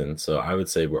season. So I would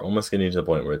say we're almost getting to the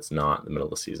point where it's not the middle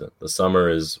of the season. The summer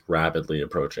is rapidly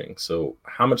approaching. So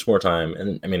how much more time?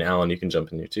 And I mean, Alan, you can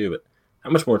jump in here too, but how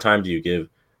much more time do you give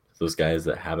those guys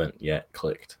that haven't yet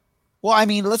clicked? Well, I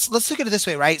mean, let's look at it this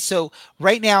way, right? So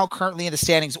right now, currently in the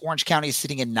standings, Orange County is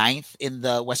sitting in 9th in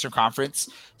the Western Conference.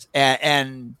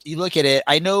 And you look at it,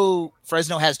 I know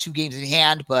Fresno has 2 games in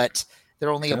hand, but they're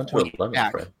only a point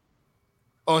back. Right?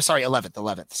 Oh, sorry,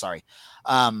 11th, sorry.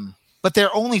 But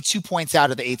they're only 2 points out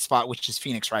of the 8th spot, which is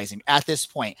Phoenix Rising at this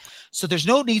point. So there's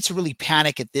no need to really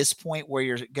panic at this point where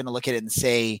you're going to look at it and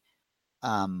say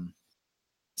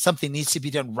something needs to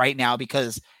be done right now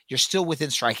because you're still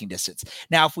within striking distance.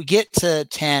 Now, if we get to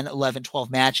 10, 11, 12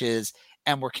 matches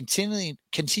and we're continuing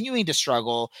to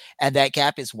struggle, and that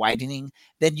gap is widening,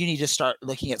 then you need to start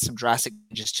looking at some drastic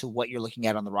changes to what you're looking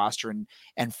at on the roster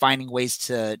and finding ways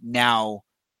to now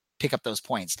pick up those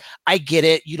points. I get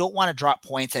it. You don't want to drop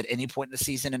points at any point in the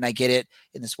season. And I get it.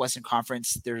 In this Western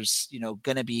Conference, there's,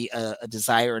 going to be a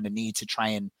desire and a need to try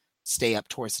and stay up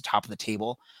towards the top of the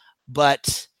table.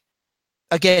 But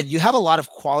again, you have a lot of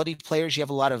quality players. You have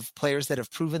a lot of players that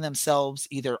have proven themselves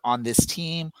either on this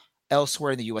team,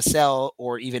 elsewhere in the USL,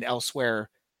 or even elsewhere,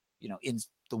 in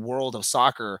the world of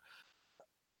soccer.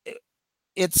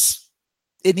 It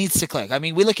needs to click. I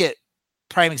mean, we look at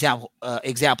prime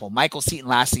example, Michael Seaton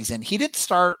last season. He didn't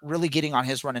start really getting on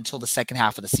his run until the second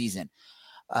half of the season.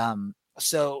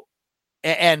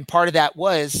 And part of that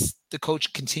was the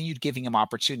coach continued giving him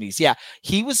opportunities. Yeah,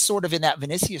 he was sort of in that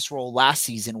Vinicius role last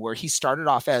season where he started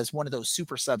off as one of those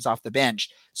super subs off the bench,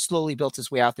 slowly built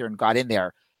his way out there and got in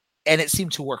there. And it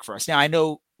seemed to work for us. Now, I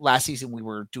know last season we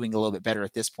were doing a little bit better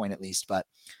at this point, at least, but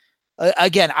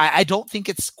again, I don't think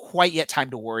it's quite yet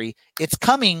time to worry. It's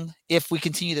coming if we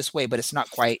continue this way, but it's not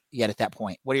quite yet at that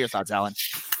point. What are your thoughts, Alan?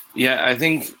 Yeah, I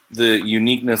think the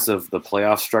uniqueness of the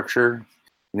playoff structure,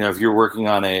 if you're working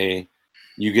on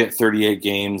you get 38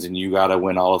 games and you got to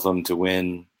win all of them to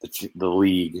win the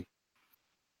league,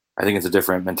 I think it's a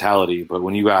different mentality. But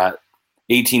when you got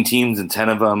 18 teams and 10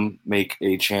 of them make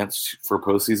a chance for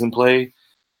postseason play,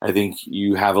 I think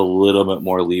you have a little bit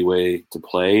more leeway to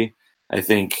play. I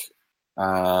think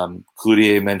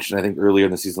Cloutier mentioned, I think earlier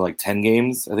in the season, like 10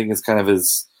 games. I think it's kind of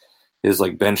his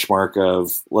like benchmark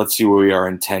of let's see where we are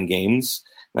in 10 games.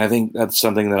 And I think that's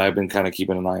something that I've been kind of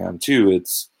keeping an eye on too.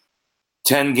 It's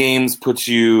 10 games puts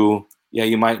you,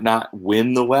 you might not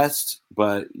win the West,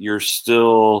 but you're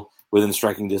still within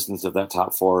striking distance of that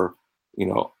top four,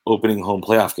 opening home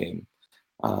playoff game.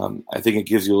 I think it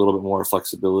gives you a little bit more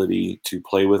flexibility to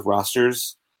play with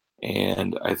rosters.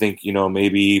 And I think,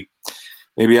 maybe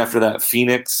after that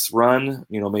Phoenix run,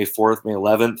 May 4th, May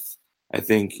 11th, I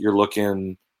think you're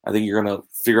going to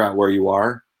figure out where you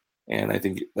are. And I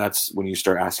think that's when you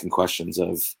start asking questions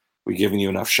of, we giving you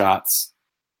enough shots?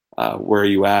 Where are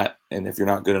you at? And if you're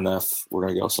not good enough, we're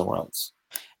going to go somewhere else.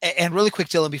 And really quick,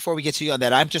 Dylan, before we get to you on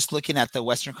that, I'm just looking at the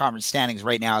Western Conference standings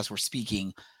right now as we're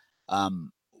speaking.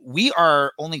 We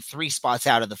are only 3 spots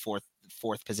out of the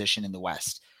fourth position in the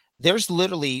West. There's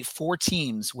literally 4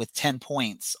 teams with 10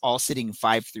 points, all sitting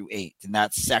 5 through 8, and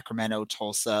that's Sacramento,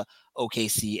 Tulsa,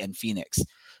 OKC, and Phoenix.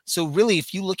 So really,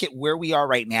 if you look at where we are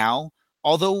right now,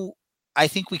 although I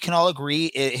think we can all agree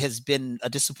it has been a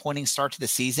disappointing start to the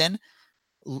season,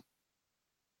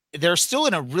 they're still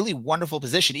in a really wonderful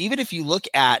position. Even if you look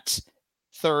at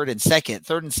third and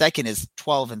second is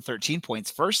 12 and 13 points.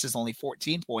 First is only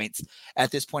 14 points at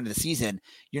this point of the season.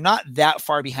 You're not that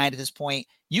far behind at this point.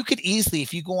 You could easily,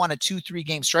 if you go on a 2-3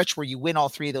 game stretch where you win all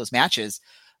 3 of those matches,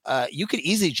 you could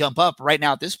easily jump up right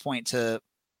now at this point to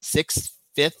 6th,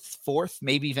 5th, 4th,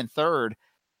 maybe even 3rd,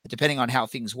 depending on how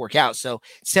things work out. So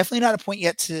it's definitely not a point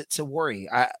yet to worry.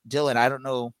 Dylan, I don't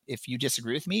know if you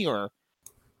disagree with me or.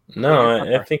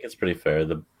 No, I think it's pretty fair.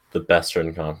 The best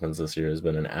Western Conference this year has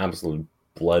been an absolute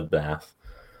bloodbath.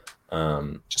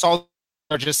 Just all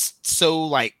are just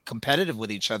so competitive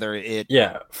with each other.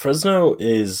 Fresno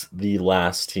is the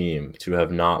last team to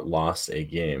have not lost a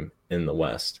game in the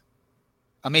West.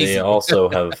 Amazing. They also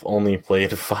have only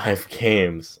played 5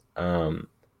 games, and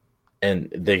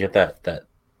they get that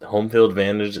home field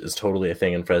advantage is totally a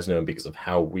thing in Fresno because of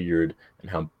how weird and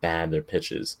how bad their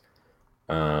pitch is.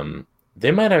 They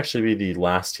might actually be the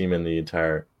last team in the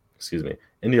entire.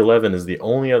 Indy 11 is the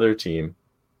only other team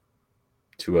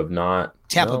to have not.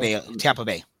 Tampa Bay.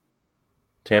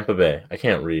 I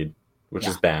can't read, which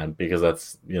is bad because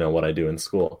that's what I do in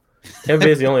school. Tampa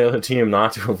Bay is the only other team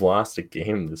not to have lost a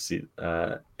game this season,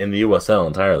 in the USL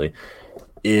entirely.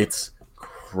 It's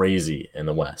crazy in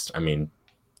the West. I mean,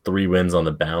 3 wins on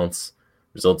the bounce.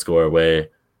 Results go our way.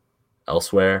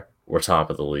 Elsewhere, we're top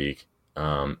of the league,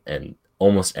 and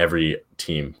almost every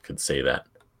team could say that.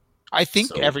 I think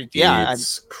so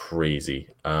it's crazy.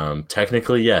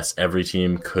 Technically, yes, every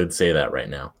team could say that right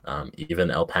now.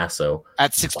 Even El Paso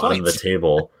at 6 bottom points of the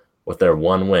table with their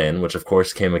 1 win, which of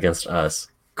course came against us,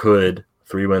 could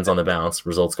 3 wins on the bounce,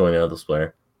 results going the other way,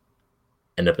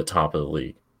 end up at top of the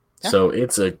league. Yeah. So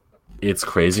it's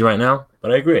crazy right now,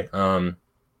 but I agree.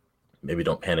 Maybe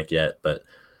don't panic yet, but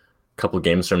a couple of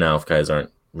games from now, if guys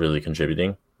aren't really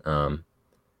contributing,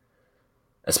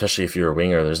 especially if you're a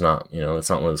winger, there's not, it's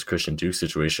not one of those Christian Duke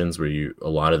situations where a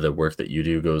lot of the work that you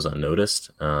do goes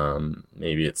unnoticed.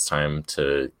 Maybe it's time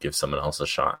to give someone else a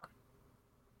shot.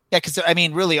 Yeah, because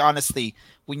really, honestly,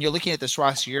 when you're looking at this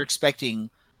roster, you're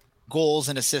expecting goals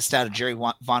and assists out of Jerry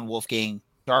Von Wolfgang,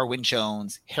 Darwin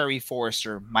Jones, Harry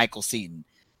Forrester, Michael Seaton.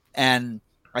 And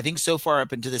I think so far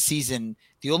up into the season,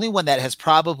 the only one that has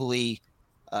probably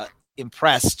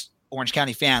impressed Orange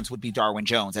County fans would be Darwin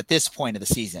Jones at this point of the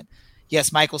season.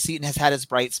 Yes, Michael Seaton has had his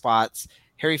bright spots.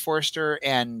 Harry Forrester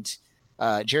and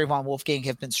Jerry Von Wolfgang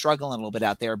have been struggling a little bit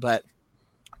out there. But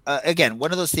again,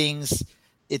 one of those things,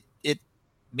 it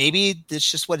maybe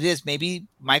it's just what it is. Maybe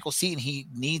Michael Seaton, he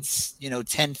needs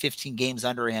 10, 15 games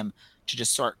under him to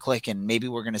just start clicking. Maybe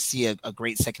we're going to see a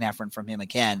great second half run from him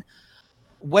again.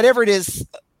 Whatever it is,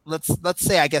 let's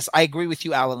say, I guess I agree with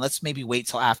you, Alan. Let's maybe wait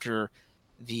till after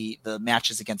the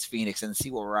matches against Phoenix and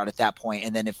see where we're at that point.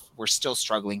 And then if we're still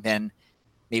struggling, then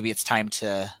maybe it's time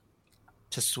to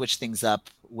switch things up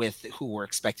with who we're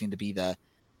expecting to be the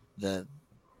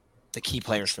key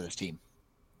players for this team.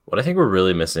 What I think we're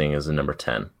really missing is a number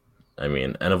 10. I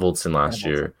mean, Enevoldsen last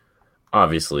year,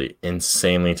 obviously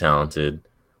insanely talented,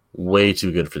 way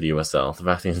too good for the USL. The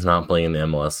fact that he's not playing in the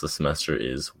MLS this semester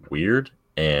is weird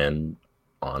and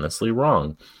honestly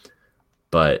wrong.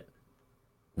 But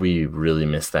we really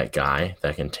miss that guy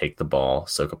that can take the ball,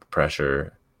 soak up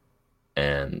pressure,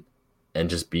 and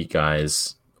just beat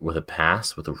guys with a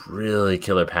pass, with a really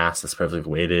killer pass that's perfectly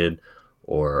weighted,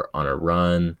 or on a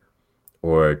run,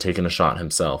 or taking a shot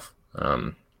himself.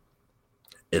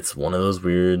 It's one of those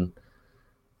weird,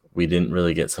 we didn't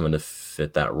really get someone to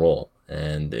fit that role,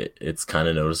 and it's kind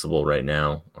of noticeable right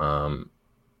now.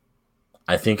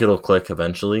 I think it'll click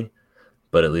eventually,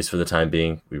 but at least for the time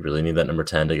being, we really need that number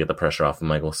 10 to get the pressure off of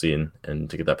Michael Seaton and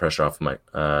to get that pressure off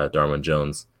of Darwin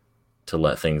Jones to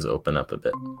let things open up a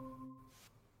bit.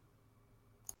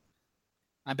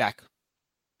 I'm back.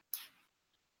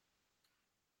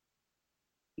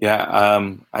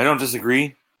 Yeah, I don't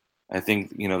disagree. I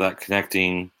think, that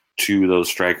connecting to those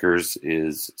strikers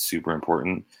is super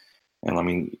important. And I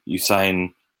mean, you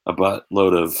sign a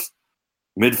buttload of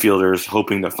midfielders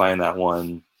hoping to find that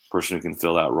one person who can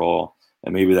fill that role.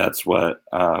 And maybe that's what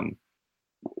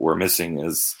we're missing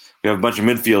is we have a bunch of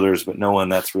midfielders, but no one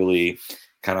that's really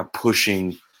kind of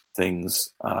pushing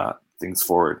things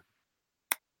forward.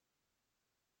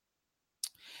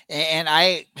 And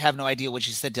I have no idea what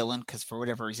you said, Dylan, because for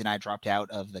whatever reason I dropped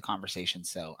out of the conversation.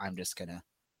 So I'm just gonna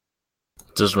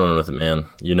run with it, man.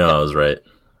 I was right,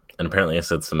 and apparently I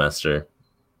said semester.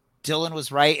 Dylan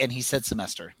was right, and he said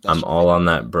semester. I'm all on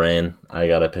that brain. I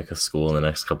gotta pick a school in the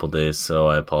next couple of days, so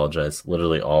I apologize.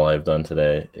 Literally, all I've done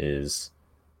today is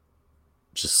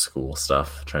just school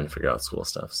stuff, trying to figure out school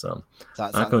stuff. So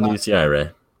not going to UCI,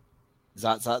 Ray.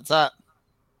 Zot.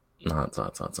 Not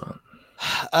zot.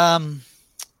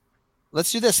 Let's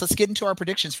do this. Let's get into our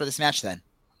predictions for this match then.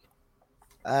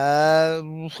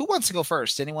 Who wants to go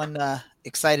first? Anyone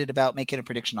excited about making a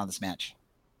prediction on this match?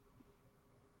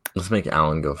 Let's make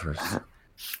Alan go first.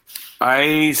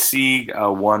 I see a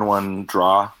 1-1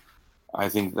 draw. I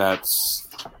think that's,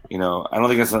 I don't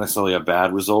think that's necessarily a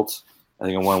bad result. I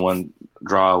think a 1-1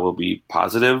 draw will be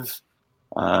positive.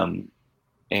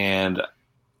 And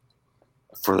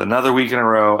for another week in a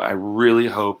row, I really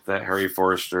hope that Harry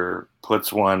Forrester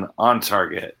puts one on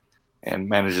target and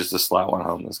manages to slot one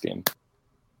home this game.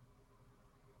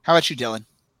 How about you, Dylan?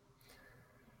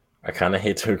 I kind of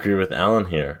hate to agree with Alan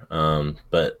here,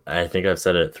 but I think I've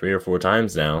said it 3 or 4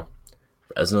 times now.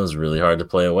 Fresno is really hard to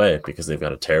play away because they've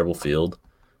got a terrible field,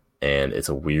 and it's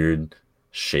a weird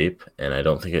shape, and I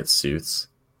don't think it suits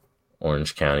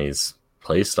Orange County's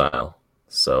play style.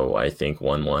 So I think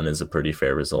 1-1 is a pretty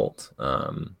fair result.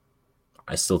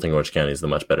 I still think Orange County is the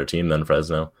much better team than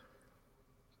Fresno.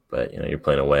 But, you're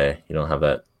playing away. You don't have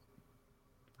that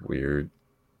weird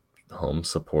home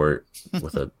support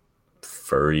with a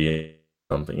furry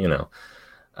something,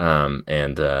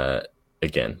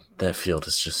 again, that field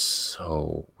is just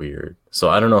so weird. So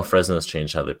I don't know if Fresno's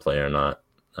changed how they play or not.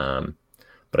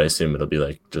 But I assume it'll be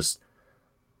like just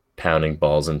pounding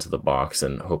balls into the box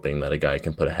and hoping that a guy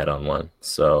can put a head on one.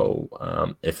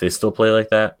 So if they still play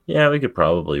like that, yeah, we could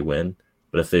probably win.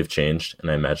 But if they've changed, and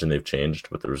I imagine they've changed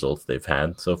with the results they've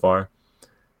had so far,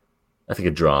 I think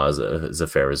a draw is a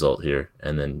fair result here.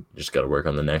 And then you just got to work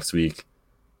on the next week,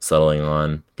 settling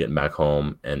on, getting back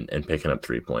home, and picking up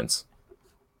 3 points.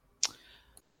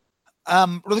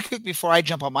 Really quick before I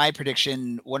jump on my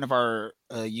prediction, one of our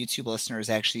YouTube listeners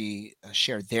actually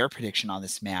shared their prediction on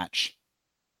this match.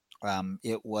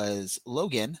 It was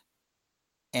Logan,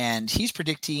 and he's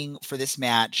predicting for this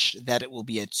match that it will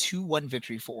be a 2-1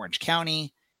 victory for Orange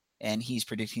County, and he's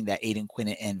predicting that Aiden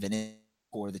Quinnett and Vanessa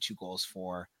score the 2 goals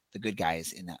for the good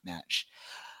guys in that match.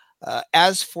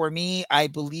 As for me, I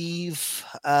believe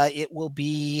it will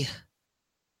be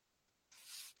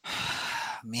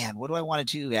man, what do I want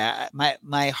to do?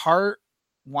 My heart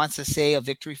wants to say a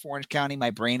victory for Orange County.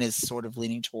 My brain is sort of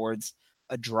leaning towards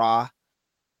a draw.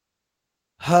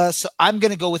 So I'm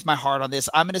going to go with my heart on this.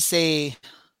 I'm going to say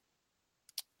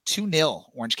 2-0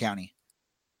 Orange County.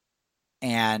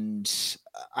 And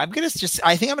I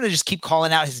think I'm going to just keep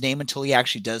calling out his name until he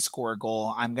actually does score a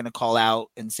goal. I'm going to call out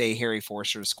and say Harry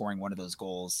Forster is scoring one of those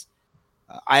goals.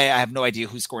 I have no idea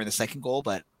who's scoring the second goal,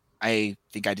 but I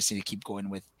think I just need to keep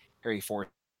going with Harry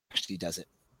Forster actually does it.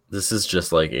 This is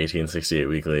just like 1868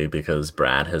 Weekly because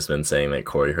Brad has been saying that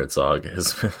Corey Herzog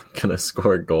is going to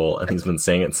score a goal, and he's been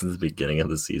saying it since the beginning of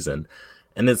the season.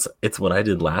 And it's what I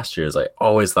did last year. Is I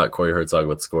always thought Corey Herzog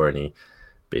would score, and he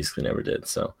basically never did.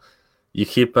 So you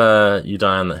keep you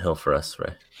die on the hill for us,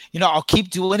 Ray. I'll keep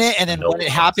doing it, and then when it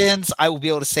happens, I will be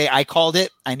able to say I called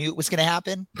it. I knew it was going to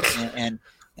happen, and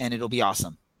it'll be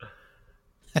awesome.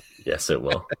 Yes, it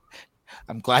will.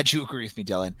 I'm glad you agree with me,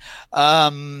 Dylan.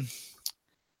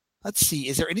 Let's see.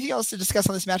 Is there anything else to discuss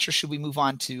on this match, or should we move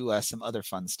on to some other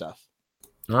fun stuff?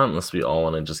 Not unless we all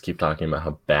want to just keep talking about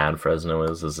how bad Fresno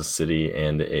is as a city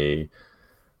and a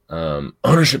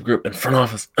ownership group and front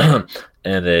office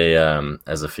and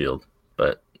as a field.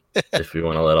 But if we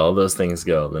want to let all those things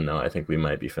go, then no, I think we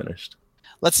might be finished.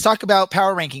 Let's talk about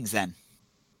power rankings then.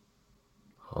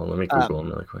 Oh, let me Google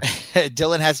them really quick.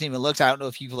 Dylan hasn't even looked. I don't know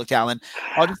if you've looked, Alan.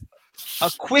 I'll just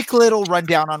a quick little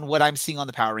rundown on what I'm seeing on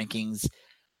the power rankings.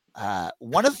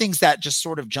 One of the things that just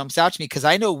sort of jumps out to me, because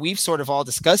I know we've sort of all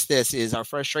discussed this, is our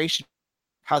frustration,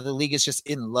 how the league is just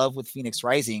in love with Phoenix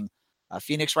Rising.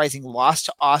 Phoenix Rising lost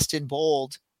to Austin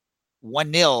Bold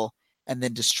 1-0 and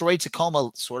then destroyed Tacoma,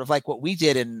 sort of like what we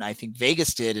did, and I think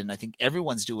Vegas did, and I think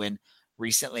everyone's doing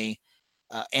recently.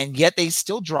 And yet they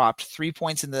still dropped 3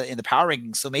 points in the power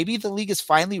rankings. So maybe the league is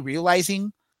finally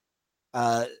realizing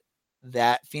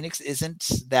that Phoenix isn't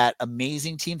that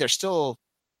amazing team. They're still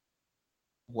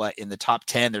in the top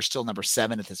 10. They're still number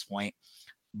 7 at this point,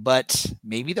 but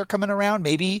maybe they're coming around.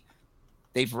 Maybe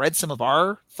they've read some of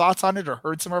our thoughts on it or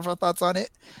heard some of our thoughts on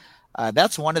it.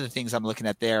 That's one of the things I'm looking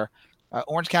at there.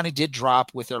 Orange County did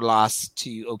drop with their loss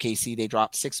to OKC. They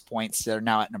dropped 6 points. They're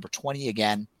now at number 20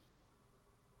 again.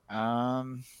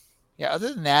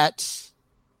 Other than that,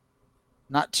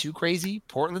 not too crazy.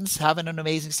 Portland's having an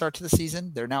amazing start to the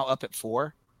season. They're now up at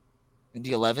 4.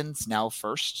 Indy 11's now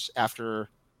first after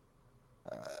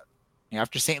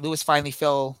St. Louis finally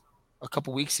fell a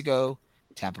couple weeks ago.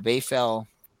 Tampa Bay fell,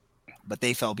 but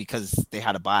they fell because they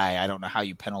had a bye. I don't know how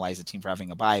you penalize a team for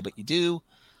having a bye, but you do.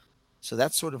 So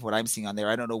that's sort of what I'm seeing on there.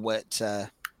 I don't know what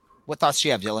thoughts do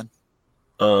you have, Dylan?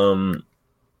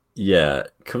 Yeah.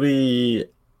 Could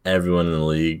everyone in the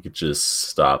league just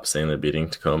stop saying that beating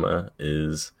Tacoma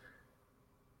is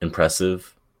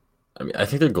impressive? I mean, I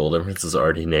think their goal difference is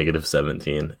already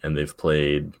 -17, and they've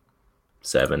played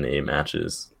 7-8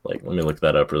 matches. Like, let me look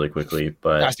that up really quickly.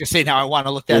 But I was gonna say, now I want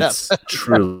to look that up.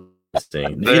 Truly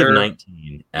interesting.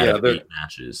 -19 out of 8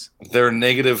 matches. They're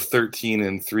 -13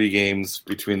 in 3 games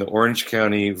between the Orange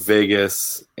County,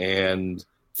 Vegas, and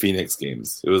Phoenix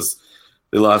games.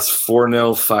 They lost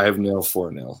 4-0, 5-0,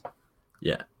 4-0.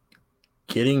 Yeah.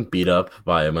 Getting beat up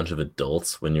by a bunch of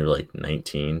adults when you're like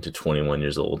 19 to 21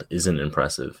 years old isn't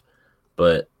impressive.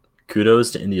 But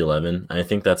kudos to Indy 11. I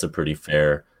think that's a pretty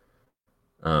fair.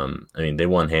 They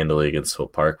won handily against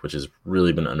Hope Park, which has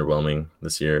really been underwhelming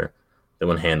this year. They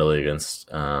won handily against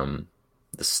the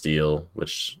Steel,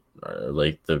 which are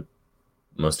like the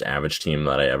most average team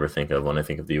that I ever think of when I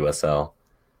think of the USL.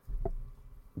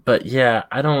 But yeah,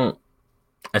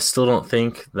 I still don't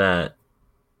think that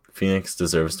Phoenix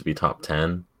deserves to be top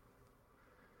 10.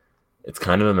 It's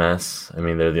kind of a mess. I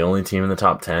mean, they're the only team in the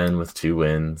top 10 with 2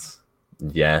 wins.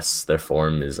 Yes, their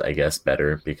form is, I guess,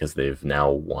 better because they've now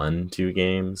won 2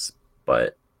 games,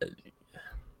 but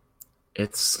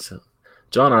it's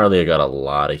John Arlia got a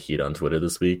lot of heat on Twitter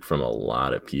this week from a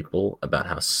lot of people about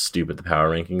how stupid the power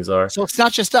rankings are. So it's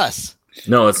not just us.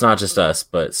 No, it's not just us,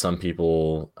 but some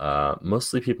people,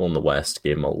 mostly people in the West,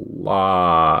 gave them a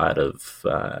lot of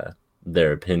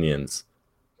their opinions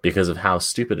because of how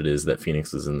stupid it is that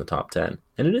Phoenix is in the top 10.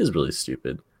 And it is really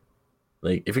stupid.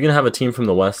 Like, if you're going to have a team from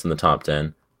the West in the top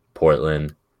 10,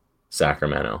 Portland,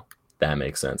 Sacramento, that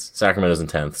makes sense. Sacramento's in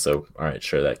 10th, so all right,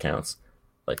 sure, that counts.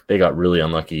 Like, they got really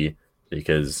unlucky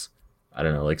because, I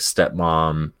don't know, like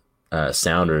stepmom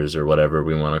Sounders or whatever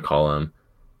we want to call them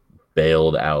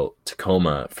bailed out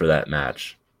Tacoma for that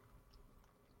match.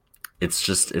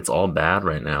 It's all bad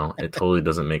right now. It totally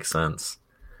doesn't make sense.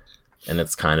 And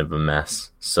it's kind of a mess.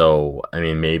 So, I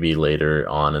mean, maybe later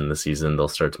on in the season they'll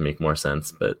start to make more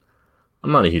sense, but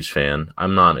I'm not a huge fan.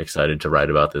 I'm not excited to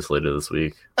write about this later this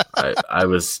week. I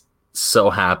was so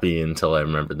happy until I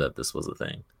remembered that this was a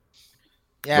thing.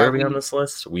 Yeah, where are we on this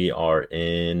list? We are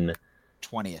in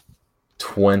 20th.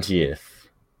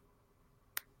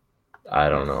 I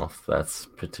don't know if that's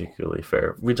particularly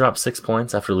fair. We dropped 6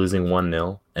 points after losing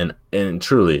 1-0. And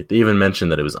truly, they even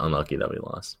mentioned that it was unlucky that we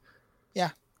lost. Yeah,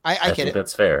 I think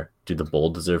that's fair. Do the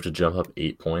Bold deserve to jump up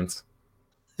 8 points?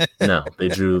 No, they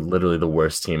drew literally the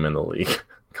worst team in the league.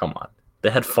 Come on. They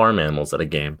had farm animals at a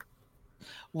game.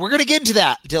 We're going to get into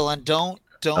that, Dylan. Don't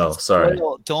Oh, sorry.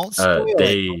 Don't spoil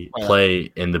they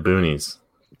play in the boonies.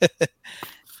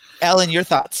 Ellen, your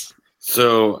thoughts?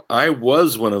 So I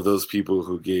was one of those people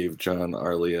who gave John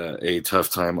Arlia a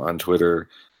tough time on Twitter,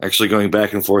 actually going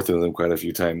back and forth with him quite a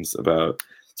few times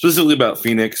specifically about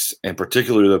Phoenix and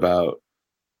particularly about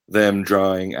them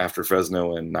drawing after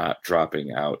Fresno and not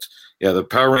dropping out. Yeah, the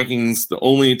power rankings, the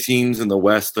only teams in the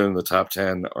West that are in the top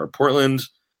 10 are Portland,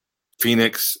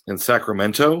 Phoenix, and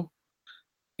Sacramento.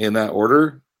 In that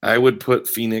order, I would put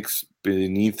Phoenix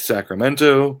beneath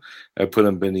Sacramento. I would put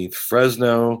them beneath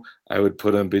Fresno. I would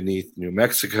put them beneath New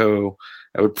Mexico.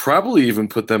 I would probably even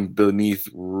put them beneath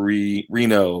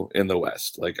Reno in the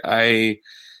West. Like, I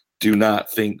do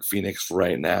not think Phoenix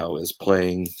right now is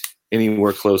playing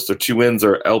anywhere close. Their 2 wins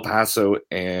are El Paso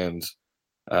and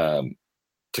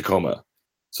Tacoma.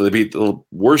 So they beat the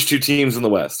worst 2 teams in the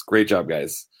West. Great job,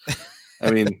 guys.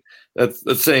 I mean, that's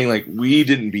saying, like, we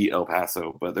didn't beat El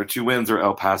Paso, but their 2 wins are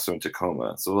El Paso and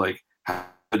Tacoma. So, like, how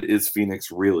good is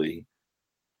Phoenix really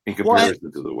in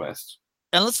comparison to the West?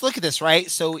 And let's look at this, right?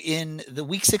 So in the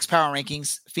Week 6 power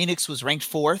rankings, Phoenix was ranked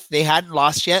 4th. They hadn't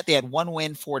lost yet. They had 1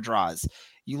 win, 4 draws.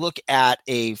 You look at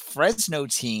a Fresno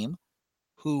team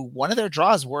who one of their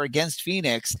draws were against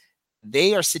Phoenix.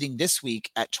 They are sitting this week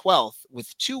at 12th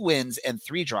with 2 wins and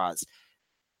 3 draws.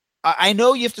 I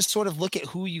know you have to sort of look at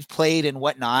who you've played and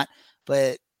whatnot,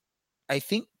 but I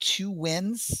think 2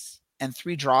 wins and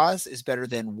 3 draws is better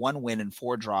than 1 win and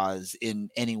 4 draws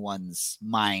in anyone's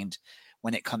mind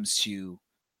when it comes to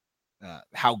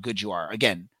how good you are.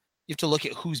 Again, you have to look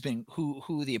at who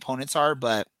the opponents are,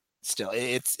 but still,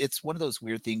 it's one of those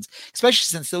weird things, especially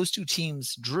since those 2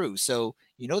 teams drew. So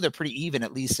they're pretty even,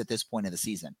 at least at this point of the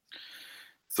season.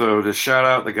 So to shout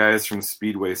out the guys from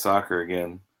Speedway Soccer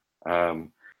again,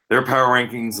 their power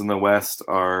rankings in the West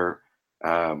are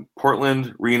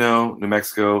Portland, Reno, New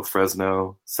Mexico,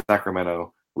 Fresno,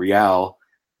 Sacramento, Real,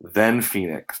 then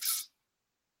Phoenix.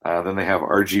 Then they have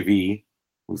RGV,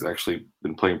 who's actually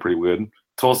been playing pretty good.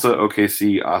 Tulsa,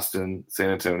 OKC, Austin, San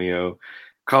Antonio,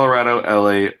 Colorado,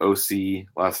 LA, OC,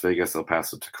 Las Vegas, El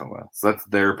Paso, Tacoma. So that's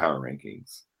their power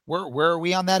rankings. Where are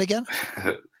we on that again?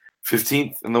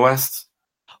 15th in the West.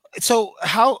 So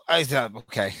how?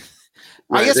 Okay.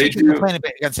 Right, I guess we can complain a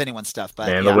bit against anyone's stuff, but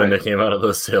the window came out of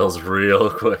those sales real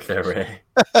quick there, Ray.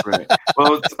 Right.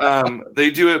 Well,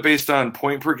 they do it based on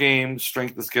point per game,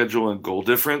 strength of schedule, and goal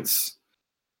difference.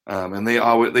 And they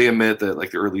admit that,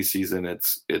 like, the early season,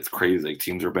 it's crazy. Like,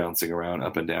 teams are bouncing around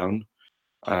up and down.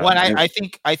 I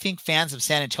think fans of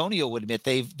San Antonio would admit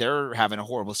they're having a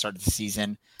horrible start to the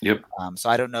season. Yep. So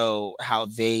I don't know how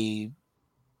they're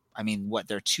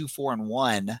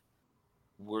 2-4-1.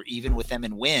 We're even with them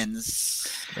in wins.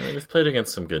 They've played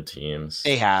against some good teams.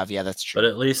 They have, yeah, that's true. But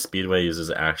at least Speedway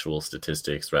uses actual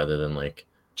statistics rather than, like,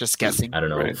 just guessing. I don't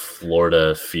know, right.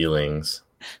 Florida feelings.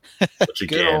 Which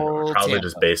again, probably Tampa.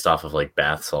 just based off of, like,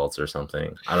 bath salts or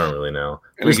something. I don't really know.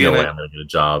 And There's again, no way I'm going to get a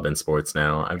job in sports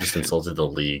now. I've just insulted the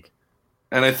league.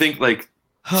 And I think, like,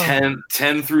 10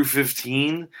 through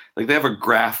 15, like, they have a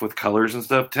graph with colors and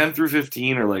stuff. 10 through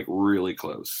 15 are, like, really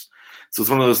close. So it's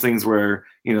one of those things where,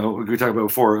 we talked about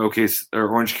before,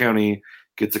 Orange County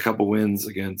gets a couple wins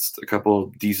against a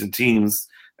couple decent teams,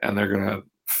 and they're going to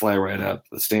fly right up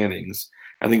the standings.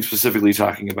 I think specifically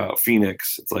talking about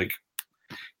Phoenix, it's like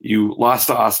you lost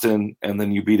to Austin, and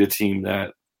then you beat a team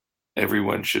that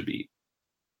everyone should beat.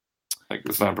 Like,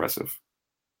 it's not impressive.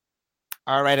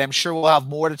 All right, I'm sure we'll have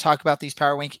more to talk about these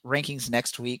power rankings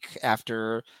next week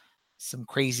after some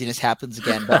craziness happens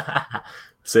again. But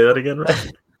say that again,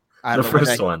 right? The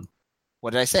first one.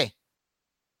 What did I say?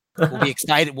 We'll be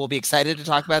excited. We'll be excited to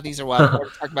talk about these, or what more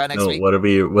to talk about next week. What are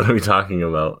we talking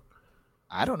about?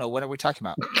 I don't know. What are we talking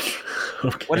about?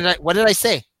 Okay. What did I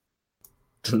say?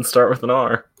 Didn't start with an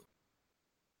R.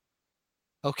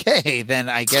 Okay, then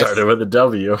I guess started with a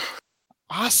W.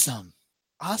 Awesome.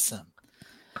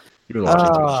 You've been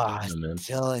watching man.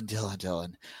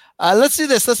 Dylan. Let's do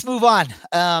this. Let's move on.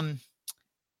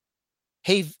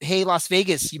 Hey, Las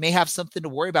Vegas, you may have something to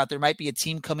worry about. There might be a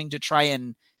team coming to try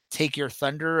and take your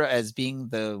thunder as being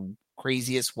the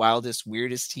craziest, wildest,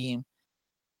 weirdest team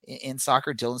in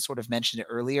soccer. Dylan sort of mentioned it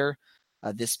earlier.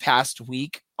 This past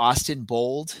week, Austin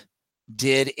Bold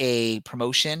did a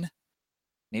promotion,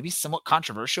 maybe somewhat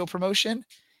controversial promotion,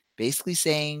 basically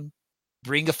saying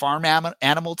bring a farm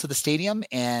animal to the stadium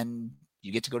and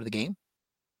you get to go to the game.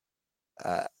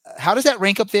 How does that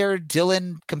rank up there,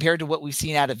 Dylan, compared to what we've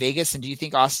seen out of Vegas? And do you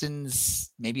think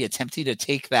Austin's maybe attempting to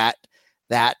take that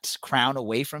crown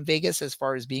away from Vegas as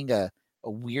far as being a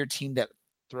weird team that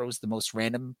throws the most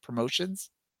random promotions?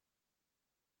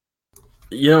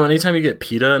 You know, anytime you get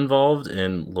PETA involved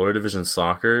in lower division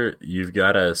soccer, you've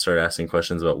got to start asking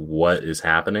questions about what is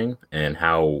happening and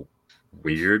how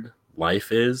weird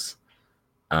life is.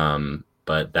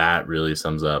 But that really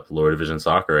sums up lower division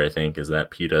soccer, I think, is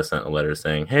that PETA sent a letter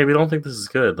saying, hey, we don't think this is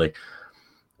good. Like,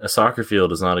 a soccer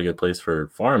field is not a good place for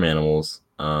farm animals.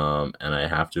 And I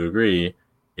have to agree,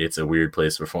 it's a weird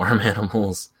place for farm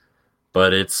animals.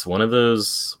 But it's one of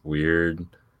those weird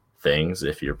things.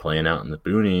 If you're playing out in the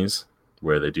boonies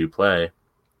where they do play,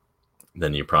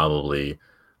 then you probably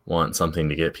want something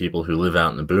to get people who live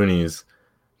out in the boonies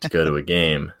to go to a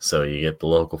game. So you get the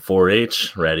local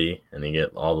 4-H ready, and you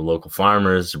get all the local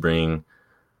farmers to bring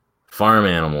farm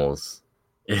animals.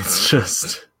 It's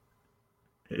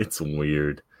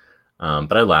weird.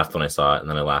 But I laughed when I saw it, and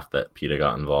then I laughed that PETA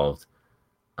got involved,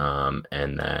 and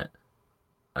that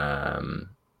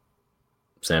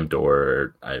Sam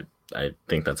Dorr, I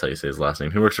think that's how you say his last name.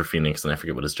 He works for Phoenix, and I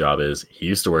forget what his job is. He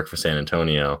used to work for San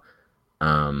Antonio,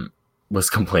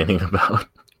 was complaining about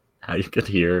how you could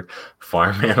hear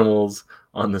farm animals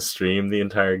on the stream the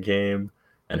entire game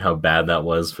and how bad that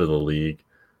was for the league.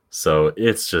 So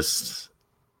it's just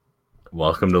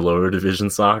welcome to lower division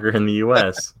soccer in the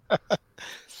U.S.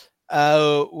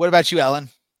 What about you, Alan?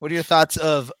 What are your thoughts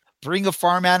of bring a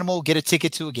farm animal, get a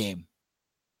ticket to a game?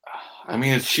 I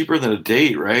mean, it's cheaper than a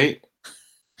date, right?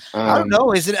 I don't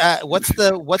know. Is it what's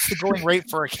the going rate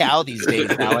for a cow these days,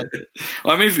 Alan?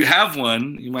 Well, I mean, if you have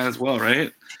one, you might as well,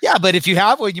 right? Yeah, but if you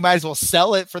have one, you might as well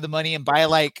sell it for the money and buy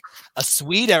like a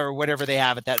suite or whatever they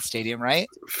have at that stadium, right?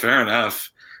 Fair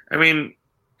enough. I mean,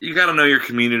 you got to know your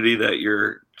community that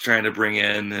you're trying to bring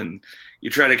in, and you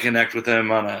try to connect with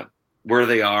them on where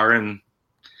they are, and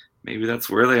maybe that's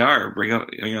where they are. Bring up,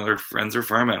 their friends or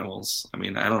farm animals. I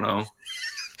mean, I don't know.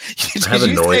 I have a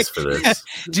noise for this.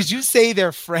 Did you say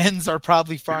their friends are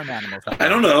probably farm animals? I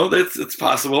don't know. It's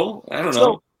possible. I don't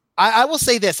know. I will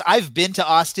say this. I've been to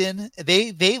Austin.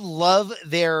 They love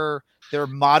their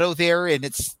motto there, and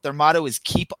their motto is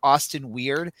keep Austin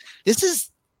weird. This is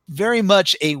very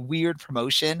much a weird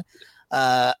promotion.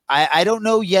 I don't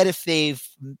know yet if they've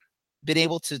been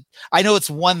able to. I know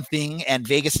it's one thing, and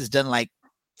Vegas has done like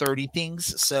 30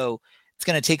 things, so it's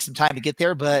going to take some time to get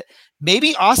there, but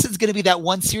maybe Austin's going to be that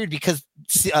one city because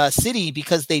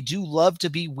they do love to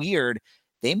be weird.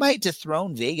 They might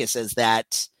dethrone Vegas as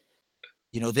that,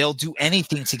 they'll do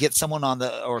anything to get someone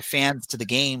or fans to the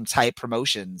game type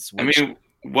promotions. I mean,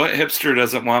 what hipster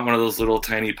doesn't want one of those little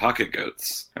tiny pocket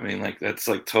goats? I mean, like that's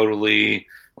like totally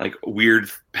like a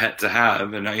weird pet to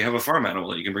have. And now you have a farm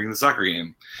animal that you can bring to the soccer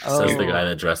game. Says the guy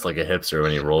that dressed like a hipster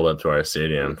when he rolled up to our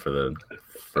stadium for the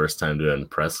first time doing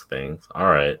press things. All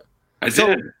right. I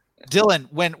did. Dylan,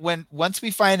 once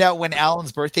we find out when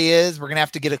Alan's birthday is, we're gonna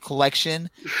have to get a collection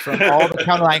from all the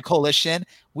Counterline Coalition.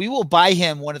 We will buy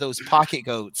him one of those pocket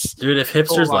goats. Dude, if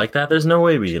hipsters like that, there's no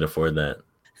way we can afford that.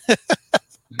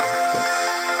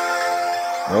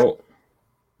 Oh.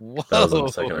 Whoa. That was a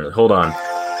second early. Hold on.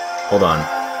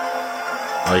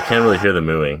 Oh, you can't really hear the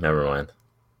mooing. Never mind.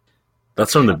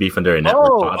 That's from the Beef and Dairy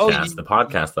Network podcast, the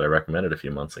podcast that I recommended a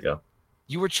few months ago.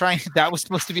 You were that was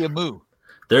supposed to be a moo.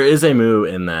 There is a moo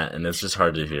in that, and it's just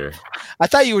hard to hear. I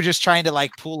thought you were just trying to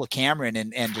like pull a Cameron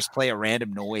and just play a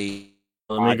random noise.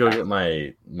 Let me go get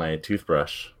my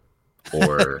toothbrush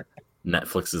or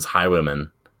Netflix's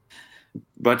Highwaymen.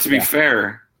 But to be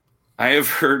fair, I have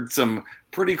heard some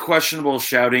pretty questionable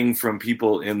shouting from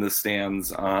people in the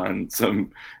stands on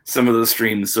some of the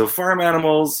streams. So farm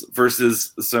animals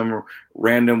versus some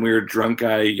random weird drunk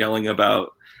guy yelling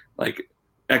about like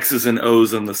X's and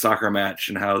O's on the soccer match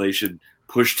and how they should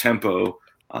push tempo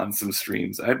on some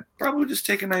streams. I'd probably just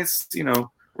take a nice,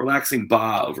 relaxing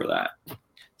bah over that.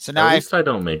 So now at least I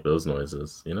don't make those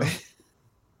noises,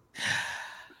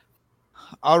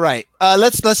 All right.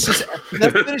 Let's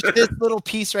finish this little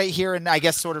piece right here, and I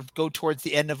guess sort of go towards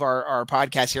the end of our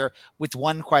podcast here with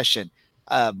one question.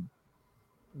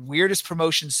 Weirdest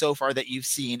promotion so far that you've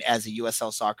seen as a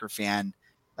USL soccer fan,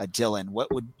 Dylan?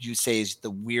 What would you say is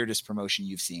the weirdest promotion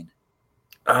you've seen?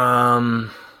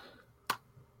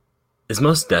 Is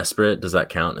Most Desperate, does that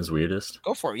count as weirdest?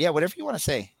 Go for it. Yeah, whatever you want to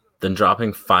say. Then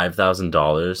dropping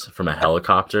 $5,000 from a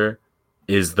helicopter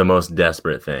is the most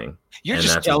desperate thing. You're and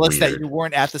just that's jealous that weird. you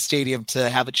weren't at the stadium to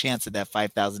have a chance at that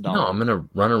 $5,000. No, I'm gonna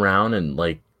run around and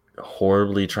like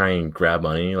horribly try and grab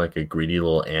money like a greedy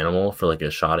little animal for like a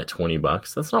shot at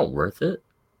 $20. That's not worth it.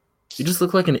 You just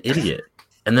look like an idiot.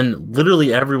 And then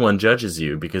literally everyone judges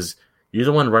you because you're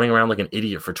the one running around like an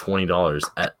idiot for $20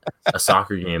 at a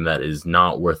soccer game that is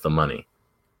not worth the money.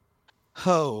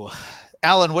 Oh,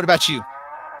 Alan, what about you?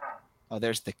 Oh,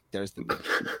 there's the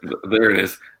There it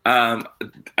is. I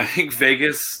think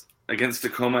Vegas against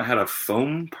Tacoma had a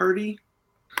foam party.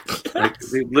 Like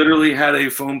they literally had a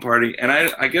foam party, and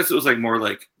I guess it was like more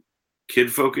like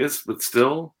kid focused, but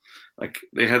still, like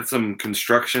they had some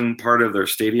construction part of their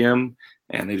stadium,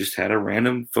 and they just had a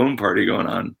random foam party going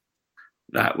on.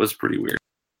 That was pretty weird.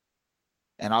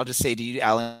 And I'll just say to you,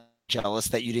 Alan, jealous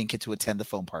that you didn't get to attend the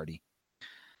foam party.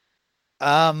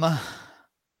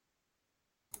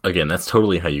 Again, that's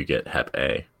totally how you get Hep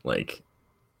A. Like,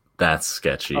 that's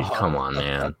sketchy. Come on,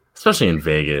 man. Especially in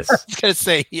Vegas. I was gonna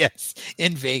say yes,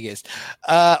 in Vegas.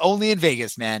 Only in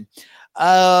Vegas, man.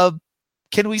 Can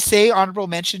we say honorable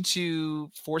mention to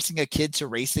forcing a kid to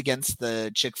race against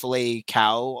the Chick-fil-A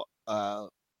cow on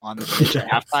the pitch at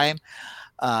halftime?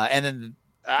 And then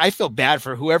I feel bad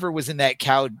for whoever was in that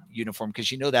cow uniform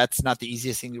because that's not the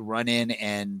easiest thing to run in,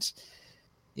 and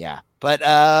yeah. But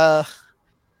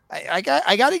I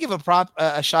got to give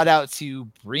a shout out to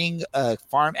bring a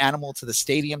farm animal to the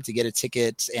stadium to get a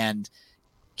ticket, and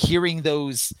hearing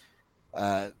those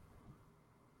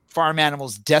farm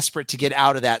animals desperate to get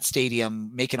out of that stadium,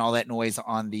 making all that noise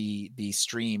on the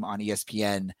stream on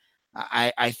ESPN.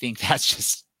 I think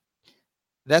that's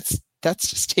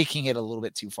just taking it a little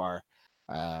bit too far,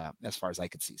 as far as I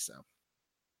could see. So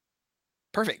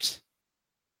perfect.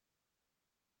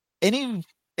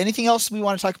 Anything else we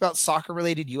want to talk about soccer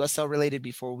related, USL related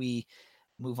before we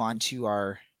move on to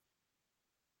our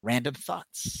random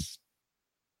thoughts?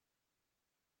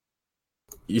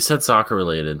 You said soccer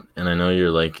related, and I know you're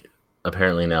like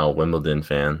apparently now a Wimbledon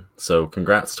fan. So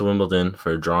congrats to Wimbledon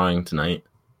for drawing earlier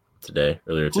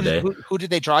today. Who did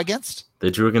they draw against? They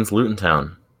drew against Luton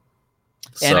Town.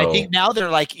 And I think now they're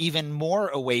like even more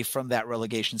away from that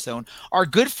relegation zone. Our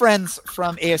good friends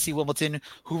from AFC Wimbledon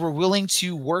who were willing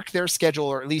to work their schedule,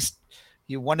 or at least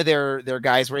one of their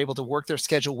guys were able to work their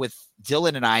schedule with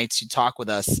Dylan and I to talk with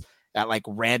us at like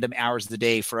random hours of the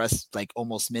day, for us like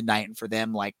almost midnight, and for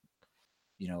them like,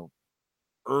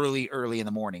 early in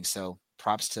the morning. So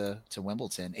props to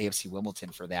Wimbledon, AFC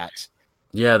Wimbledon, for that.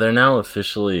 Yeah, they're now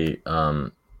officially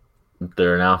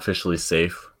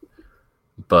safe,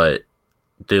 but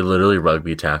they literally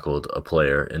rugby tackled a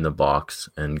player in the box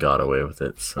and got away with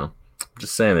it. So I'm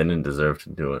just saying they didn't deserve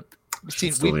to do it.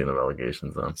 Should still be in the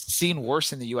relegation zone. Seen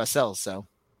worse in the USL. So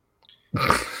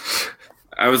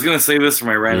I was gonna say this for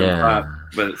my random thought,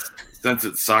 but since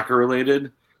it's soccer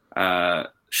related,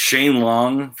 Shane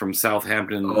Long from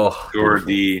Southampton scored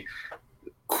the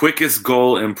quickest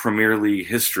goal in Premier League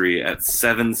history at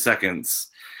 7 seconds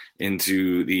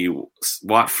into the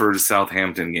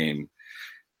Watford-Southampton game.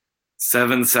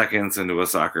 7 seconds into a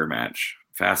soccer match.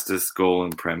 Fastest goal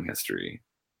in Prem history.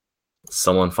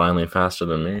 Someone finally faster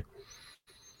than me.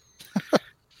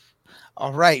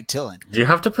 All right, Dylan. Do you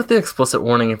have to put the explicit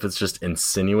warning if it's just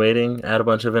insinuating at a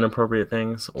bunch of inappropriate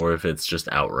things, or if it's just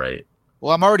outright?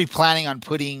 Well, I'm already planning on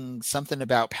putting something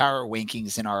about power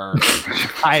wankings in our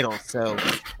title, so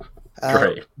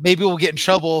maybe we'll get in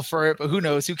trouble for it, but who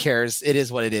knows? Who cares? It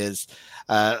is what it is.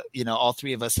 All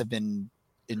three of us have been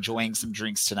enjoying some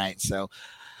drinks tonight, so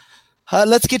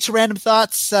let's get to random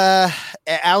thoughts.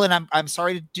 Alan, I'm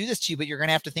sorry to do this to you, but you're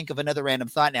gonna have to think of another random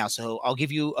thought now, so I'll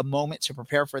give you a moment to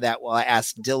prepare for that while I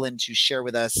ask Dylan to share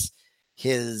with us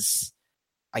his,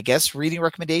 I guess, reading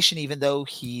recommendation, even though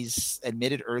he's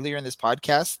admitted earlier in this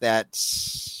podcast that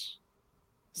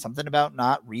something about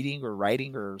not reading or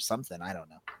writing or something, I don't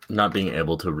know, not being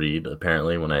able to read.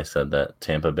 Apparently, when I said that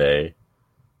Tampa Bay,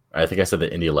 I think I said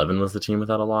that Indy 11 was the team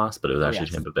without a loss, but it was actually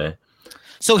Tampa Bay.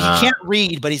 So he can't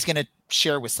read, but he's going to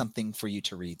share with something for you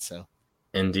to read. So,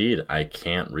 indeed, I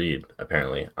can't read.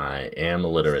 Apparently, I am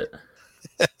illiterate.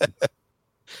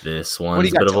 This one's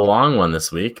a bit of a long one this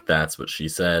week. That's what she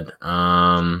said.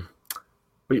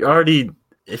 We already,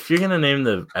 if you're going to name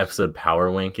the episode Power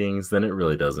Wankings, then it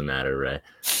really doesn't matter, Ray.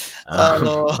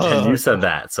 And you said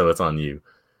that, so it's on you.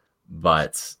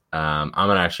 But I'm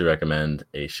going to actually recommend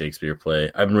a Shakespeare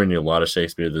play. I've been reading a lot of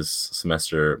Shakespeare this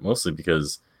semester, mostly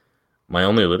because my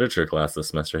only literature class this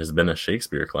semester has been a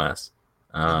Shakespeare class.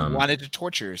 You wanted to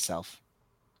torture yourself.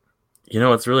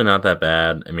 It's really not that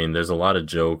bad. I mean, there's a lot of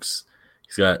jokes.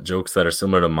 He's got jokes that are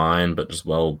similar to mine, but just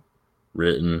well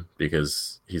written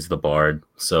because he's the bard.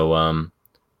 So,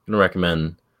 going to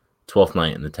recommend 12th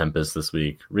Night and The Tempest this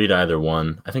week. Read either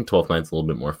one. I think 12th Night's a little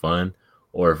bit more fun.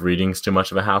 Or if reading's too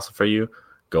much of a hassle for you,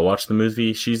 go watch the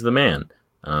movie She's the Man.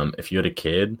 If you had a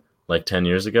kid like 10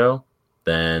 years ago,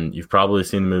 then you've probably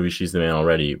seen the movie She's the Man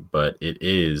already, but it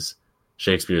is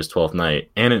Shakespeare's 12th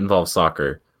Night, and it involves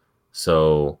soccer.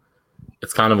 So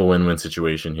it's kind of a win-win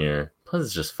situation here. Plus,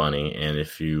 it's just funny. And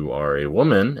if you are a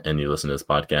woman and you listen to this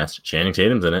podcast, Channing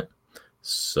Tatum's in it.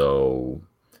 So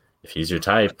if he's your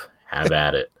type, have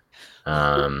at it.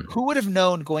 Who would have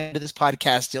known going into this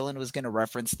podcast Dylan was going to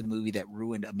reference the movie that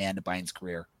ruined Amanda Bynes'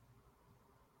 career?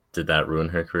 Did that ruin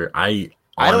her career? I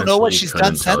don't know what she's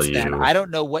done since then. I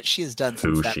don't know what she has done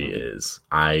since who that she movie. is.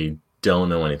 I don't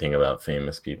know anything about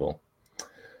famous people.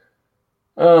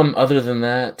 Other than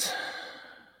that,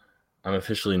 I'm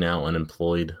officially now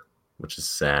unemployed, which is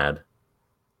sad.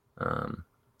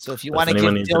 So if you want to give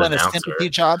Dylan a sympathy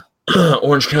job,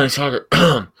 Orange County Soccer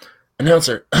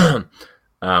announcer.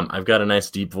 I've got a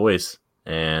nice deep voice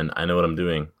and I know what I'm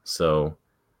doing. So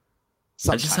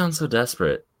I just sound so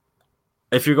desperate.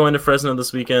 If you're going to Fresno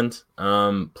this weekend,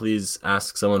 please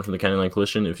ask someone from the County Line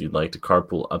Coalition if you'd like to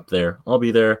carpool up there. I'll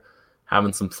be there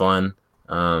having some fun.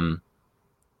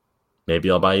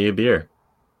 Maybe I'll buy you a beer.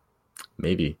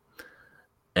 Maybe.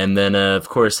 And then, of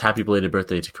course, happy belated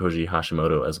birthday to Koji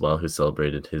Hashimoto as well, who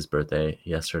celebrated his birthday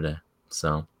yesterday.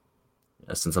 So,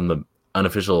 since I'm the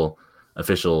official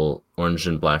Orange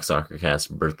and Black Soccer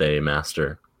Cast birthday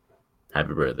master,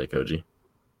 happy birthday, Koji.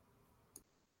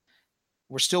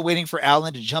 We're still waiting for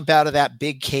Alan to jump out of that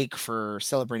big cake for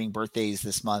celebrating birthdays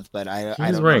this month, but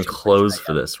he's wearing clothes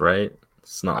for this, right?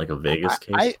 It's not like a Vegas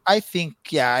cake. I think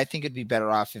it'd be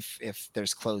better off if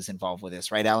there's clothes involved with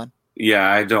this, right, Alan? Yeah,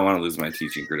 I don't want to lose my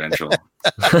teaching credential.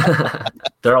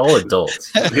 They're all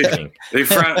adults. They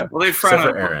front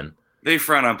on Aaron. They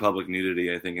frown on public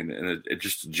nudity, I think, in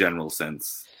just a general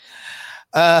sense.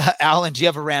 Alan, do you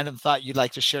have a random thought you'd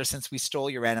like to share since we stole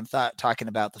your random thought talking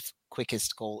about the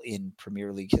quickest goal in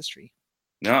Premier League history?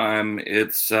 No,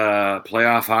 it's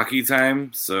playoff hockey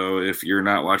time. So if you're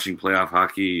not watching playoff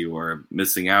hockey, you are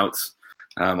missing out.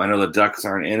 I know the Ducks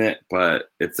aren't in it, but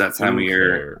it's that time of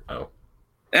year. Oh,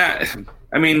 yeah.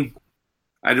 I mean,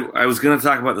 I was going to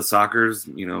talk about the Sockers,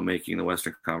 making the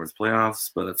Western Conference playoffs,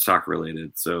 but it's soccer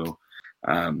related. So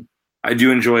I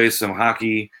do enjoy some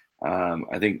hockey.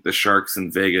 I think the Sharks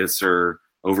in Vegas are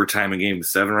overtime in Game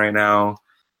 7 right now.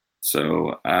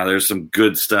 So there's some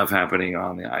good stuff happening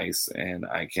on the ice, and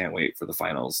I can't wait for the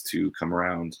finals to come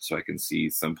around so I can see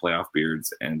some playoff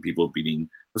beards and people beating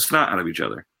the snot out of each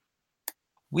other.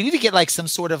 We need to get some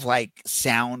sort of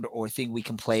sound or thing we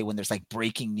can play when there's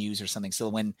breaking news or something. So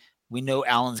when we know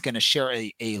Alan's going to share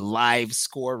a live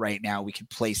score right now, we could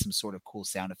play some sort of cool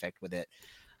sound effect with it.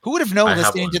 Who would have known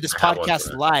listening to this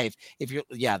podcast live? If you're,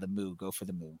 the moo, go for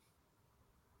the moo.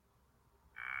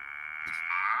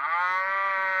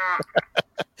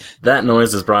 That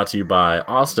noise is brought to you by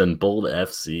Austin Bold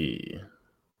FC.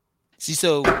 See,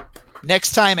 so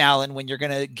next time, Alan, when you're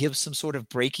going to give some sort of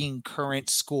breaking current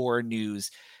score news,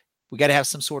 we got to have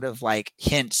some sort of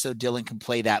hint so Dylan can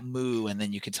play that moo, and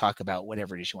then you can talk about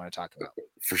whatever it is you want to talk about.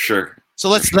 For sure. So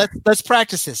let's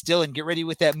practice this. Dylan, get ready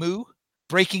with that moo.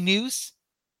 Breaking news.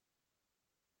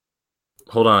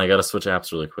 Hold on, I got to switch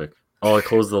apps really quick. Oh, I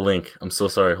closed the link. I'm so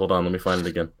sorry. Hold on, let me find it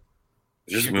again.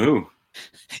 Just moo.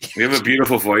 We have a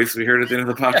beautiful voice. We heard at the end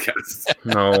of the podcast.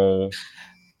 No.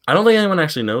 I don't think anyone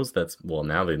actually knows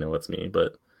now they know it's me,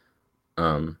 but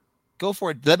go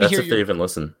for it. Let me hear if they even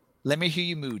listen. Let me hear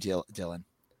you moo, Dylan.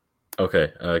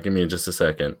 Okay, give me just a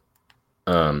second.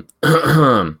 And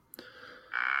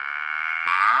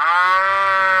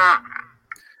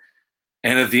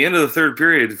at the end of the third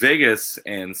period, Vegas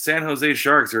and San Jose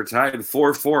Sharks are tied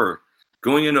 4-4,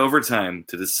 going into overtime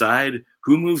to decide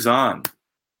who moves on.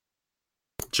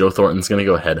 Joe Thornton's going to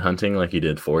go headhunting like he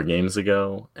did 4 games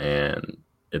ago, and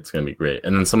it's going to be great.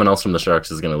 And then someone else from the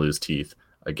Sharks is going to lose teeth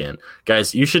again.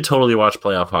 Guys, you should totally watch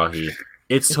playoff hockey.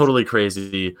 It's totally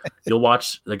crazy. You'll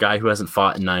watch the guy who hasn't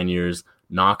fought in 9 years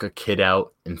knock a kid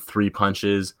out in 3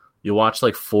 punches. You'll watch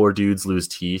 4 dudes lose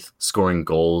teeth scoring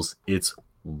goals. It's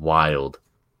wild.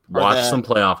 Watch some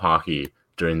playoff hockey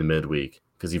during the midweek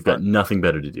because you've got nothing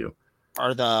better to do.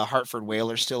 Are the Hartford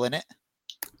Whalers still in it?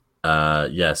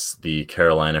 Yes, the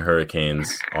Carolina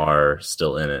Hurricanes are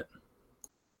still in it.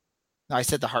 No, I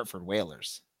said the Hartford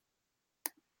Whalers.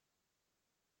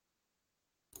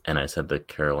 And I said the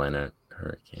Carolina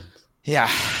Hurricanes.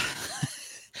 Yeah.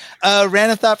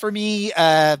 Random thought for me,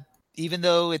 even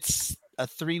though it's a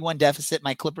 3-1 deficit,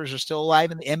 my Clippers are still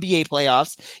alive in the NBA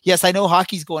playoffs. Yes, I know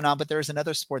hockey's going on, but there's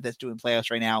another sport that's doing playoffs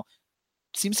right now.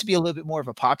 Seems to be a little bit more of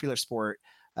a popular sport.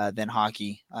 than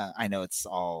hockey. I know it's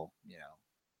all,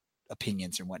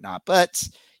 opinions and whatnot, but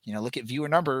look at viewer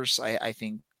numbers. I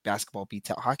think basketball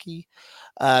beats out hockey.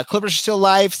 Clippers are still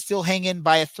alive, still hanging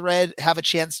by a thread, have a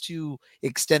chance to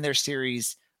extend their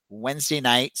series Wednesday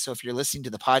night. So if you're listening to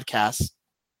the podcast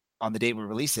on the day we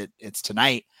release it, it's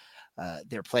tonight.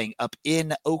 They're playing up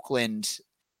in Oakland.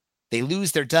 They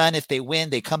lose, they're done. If they win,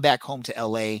 they come back home to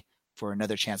LA for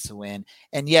another chance to win.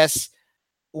 And yes,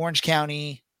 Orange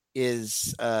County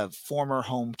is a former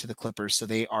home to the Clippers, so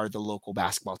they are the local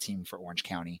basketball team for Orange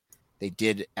County. They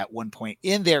did at one point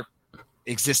in their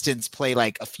existence play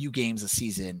like a few games a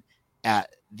season at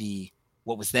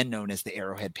what was then known as the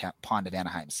Arrowhead Pond of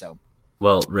Anaheim. So,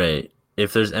 well, Ray,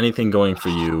 if there's anything going for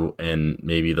you and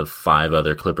maybe the 5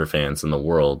 other Clipper fans in the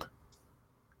world,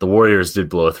 the Warriors did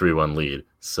blow a 3-1 lead,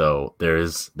 so there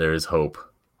is hope.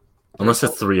 Unless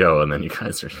it's 3-0, and then you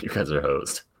guys are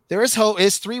hosed. There is hope.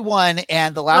 It's 3-1,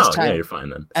 and the last time, yeah, you're fine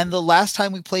then. And the last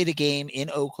time we played a game in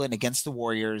Oakland against the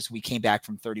Warriors, we came back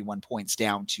from 31 points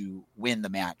down to win the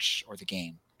match or the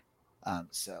game.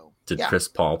 Did Chris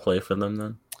Paul play for them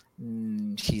then?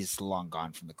 He's long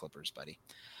gone from the Clippers, buddy.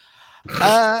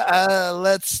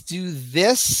 Let's do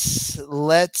this.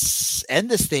 Let's end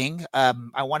this thing.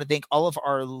 I want to thank all of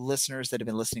our listeners that have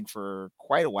been listening for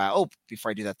quite a while. Oh,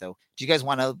 before I do that though, do you guys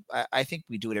want to, I think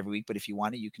we do it every week, but if you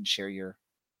want to, you can share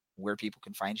where people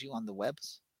can find you on the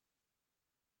webs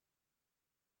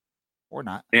or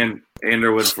not. And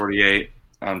Underwood48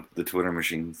 on the Twitter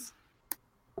machines.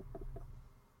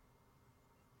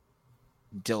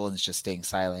 Dylan's just staying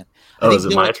silent. Oh, is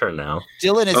it my turn now?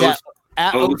 Dylan is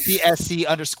at OCSC _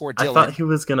 Dylan. I thought he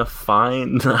was going to I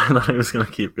thought he was going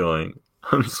to keep going.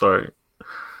 I'm sorry.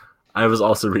 I was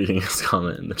also reading his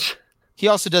comment in the chat. He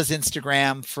also does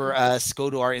Instagram for us. Go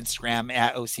to our Instagram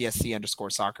at OCSC _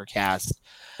 soccercast.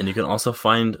 And you can also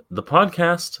find the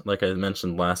podcast, like I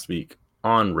mentioned last week,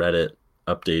 on Reddit,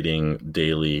 updating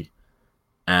daily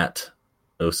at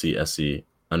OCSC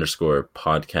 _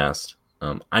 podcast.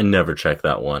 I never check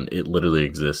that one. It literally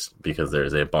exists because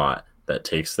there's a bot that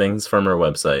takes things from our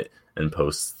website and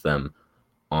posts them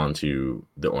onto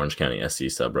the Orange County SC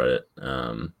subreddit.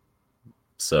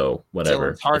 So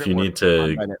whatever. If you need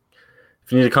to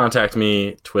contact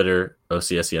me, Twitter,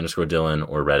 OCSC _ Dylan,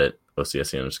 or Reddit,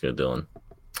 OCSC _ Dylan.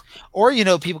 Or,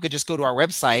 people could just go to our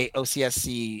website,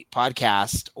 OCSC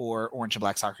podcast or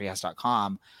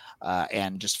orangeandblacksoccercast.com,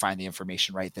 and just find the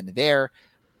information right then and there.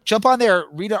 Jump on there,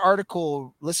 read an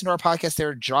article, listen to our podcast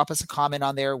there, drop us a comment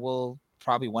on there.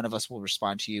 Probably one of us will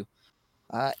respond to you.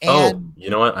 You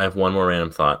know what? I have one more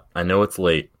random thought. I know it's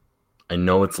late.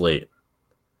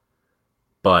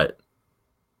 But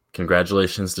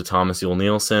congratulations to Thomas Yule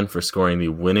Nielsen for scoring the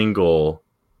winning goal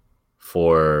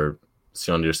for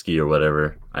Sjondurski or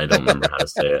whatever. I don't remember how to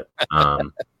say it.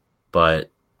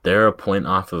 But they're a point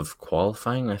off of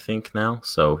qualifying, I think, now.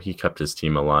 So he kept his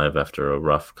team alive after a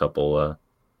rough couple,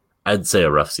 I'd say a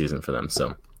rough season for them.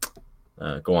 So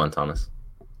go on, Thomas.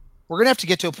 We're going to have to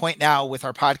get to a point now with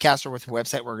our podcast or with our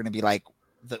website. We're going to be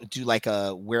do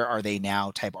a where are they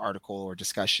now type article or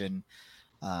discussion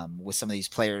with some of these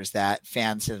players that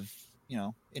fans have,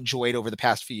 enjoyed over the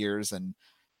past few years and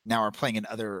now are playing in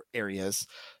other areas.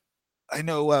 I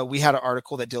know we had an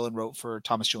article that Dylan wrote for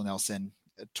Thomas Yule Nielsen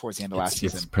towards the end of last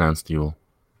season. It's pronounced Yule.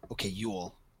 Okay,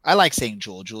 Yule. I like saying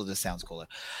Jewel. Jewel just sounds cooler.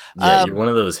 Yeah, you're one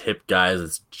of those hip guys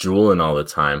that's jeweling all the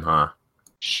time, huh?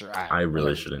 Sure. I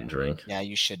really shouldn't drink. Yeah,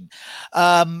 you shouldn't.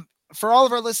 For all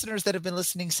of our listeners that have been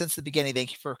listening since the beginning,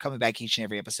 thank you for coming back each and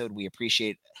every episode. We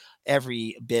appreciate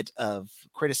every bit of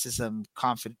criticism,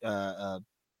 I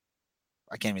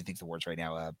can't even think of the words right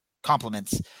now,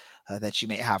 compliments that you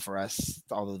may have for us,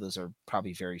 although those are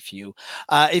probably very few.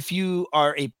 If you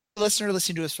are a listener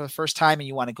listening to us for the first time and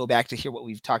you want to go back to hear what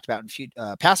we've talked about in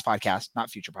past podcasts, not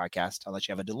future podcasts, unless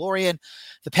you have a DeLorean,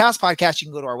 the past podcast, you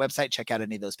can go to our website, check out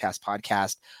any of those past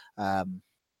podcasts.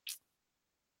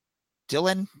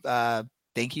 Dylan,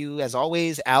 thank you as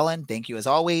always. Alan, thank you as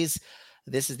always.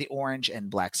 This is the Orange and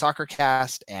Black Soccer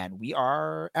Cast, and we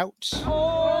are out.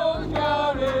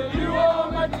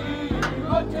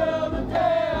 Until the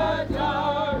day I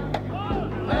die,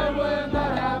 and when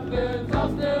I have been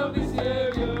tossed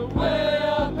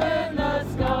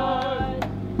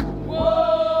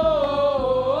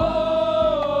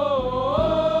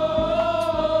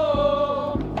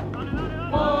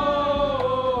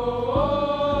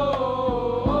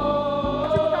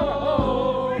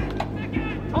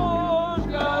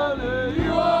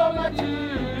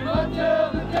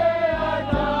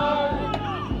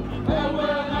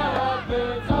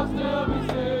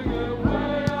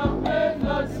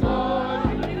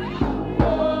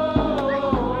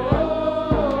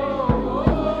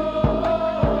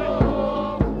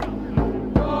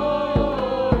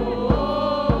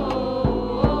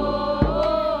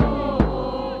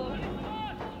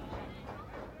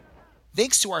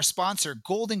Thanks to our sponsor,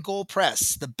 Golden Goal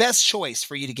Press, the best choice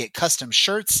for you to get custom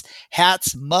shirts,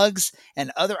 hats, mugs,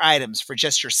 and other items for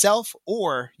just yourself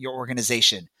or your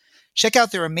organization. Check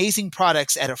out their amazing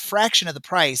products at a fraction of the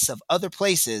price of other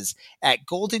places at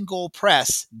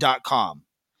goldengoalpress.com.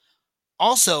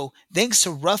 Also, thanks to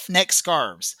Roughneck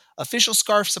Scarves, official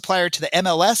scarf supplier to the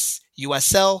MLS,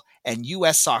 USL, and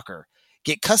US Soccer.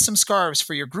 Get custom scarves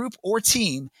for your group or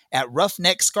team at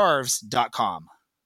roughneckscarves.com.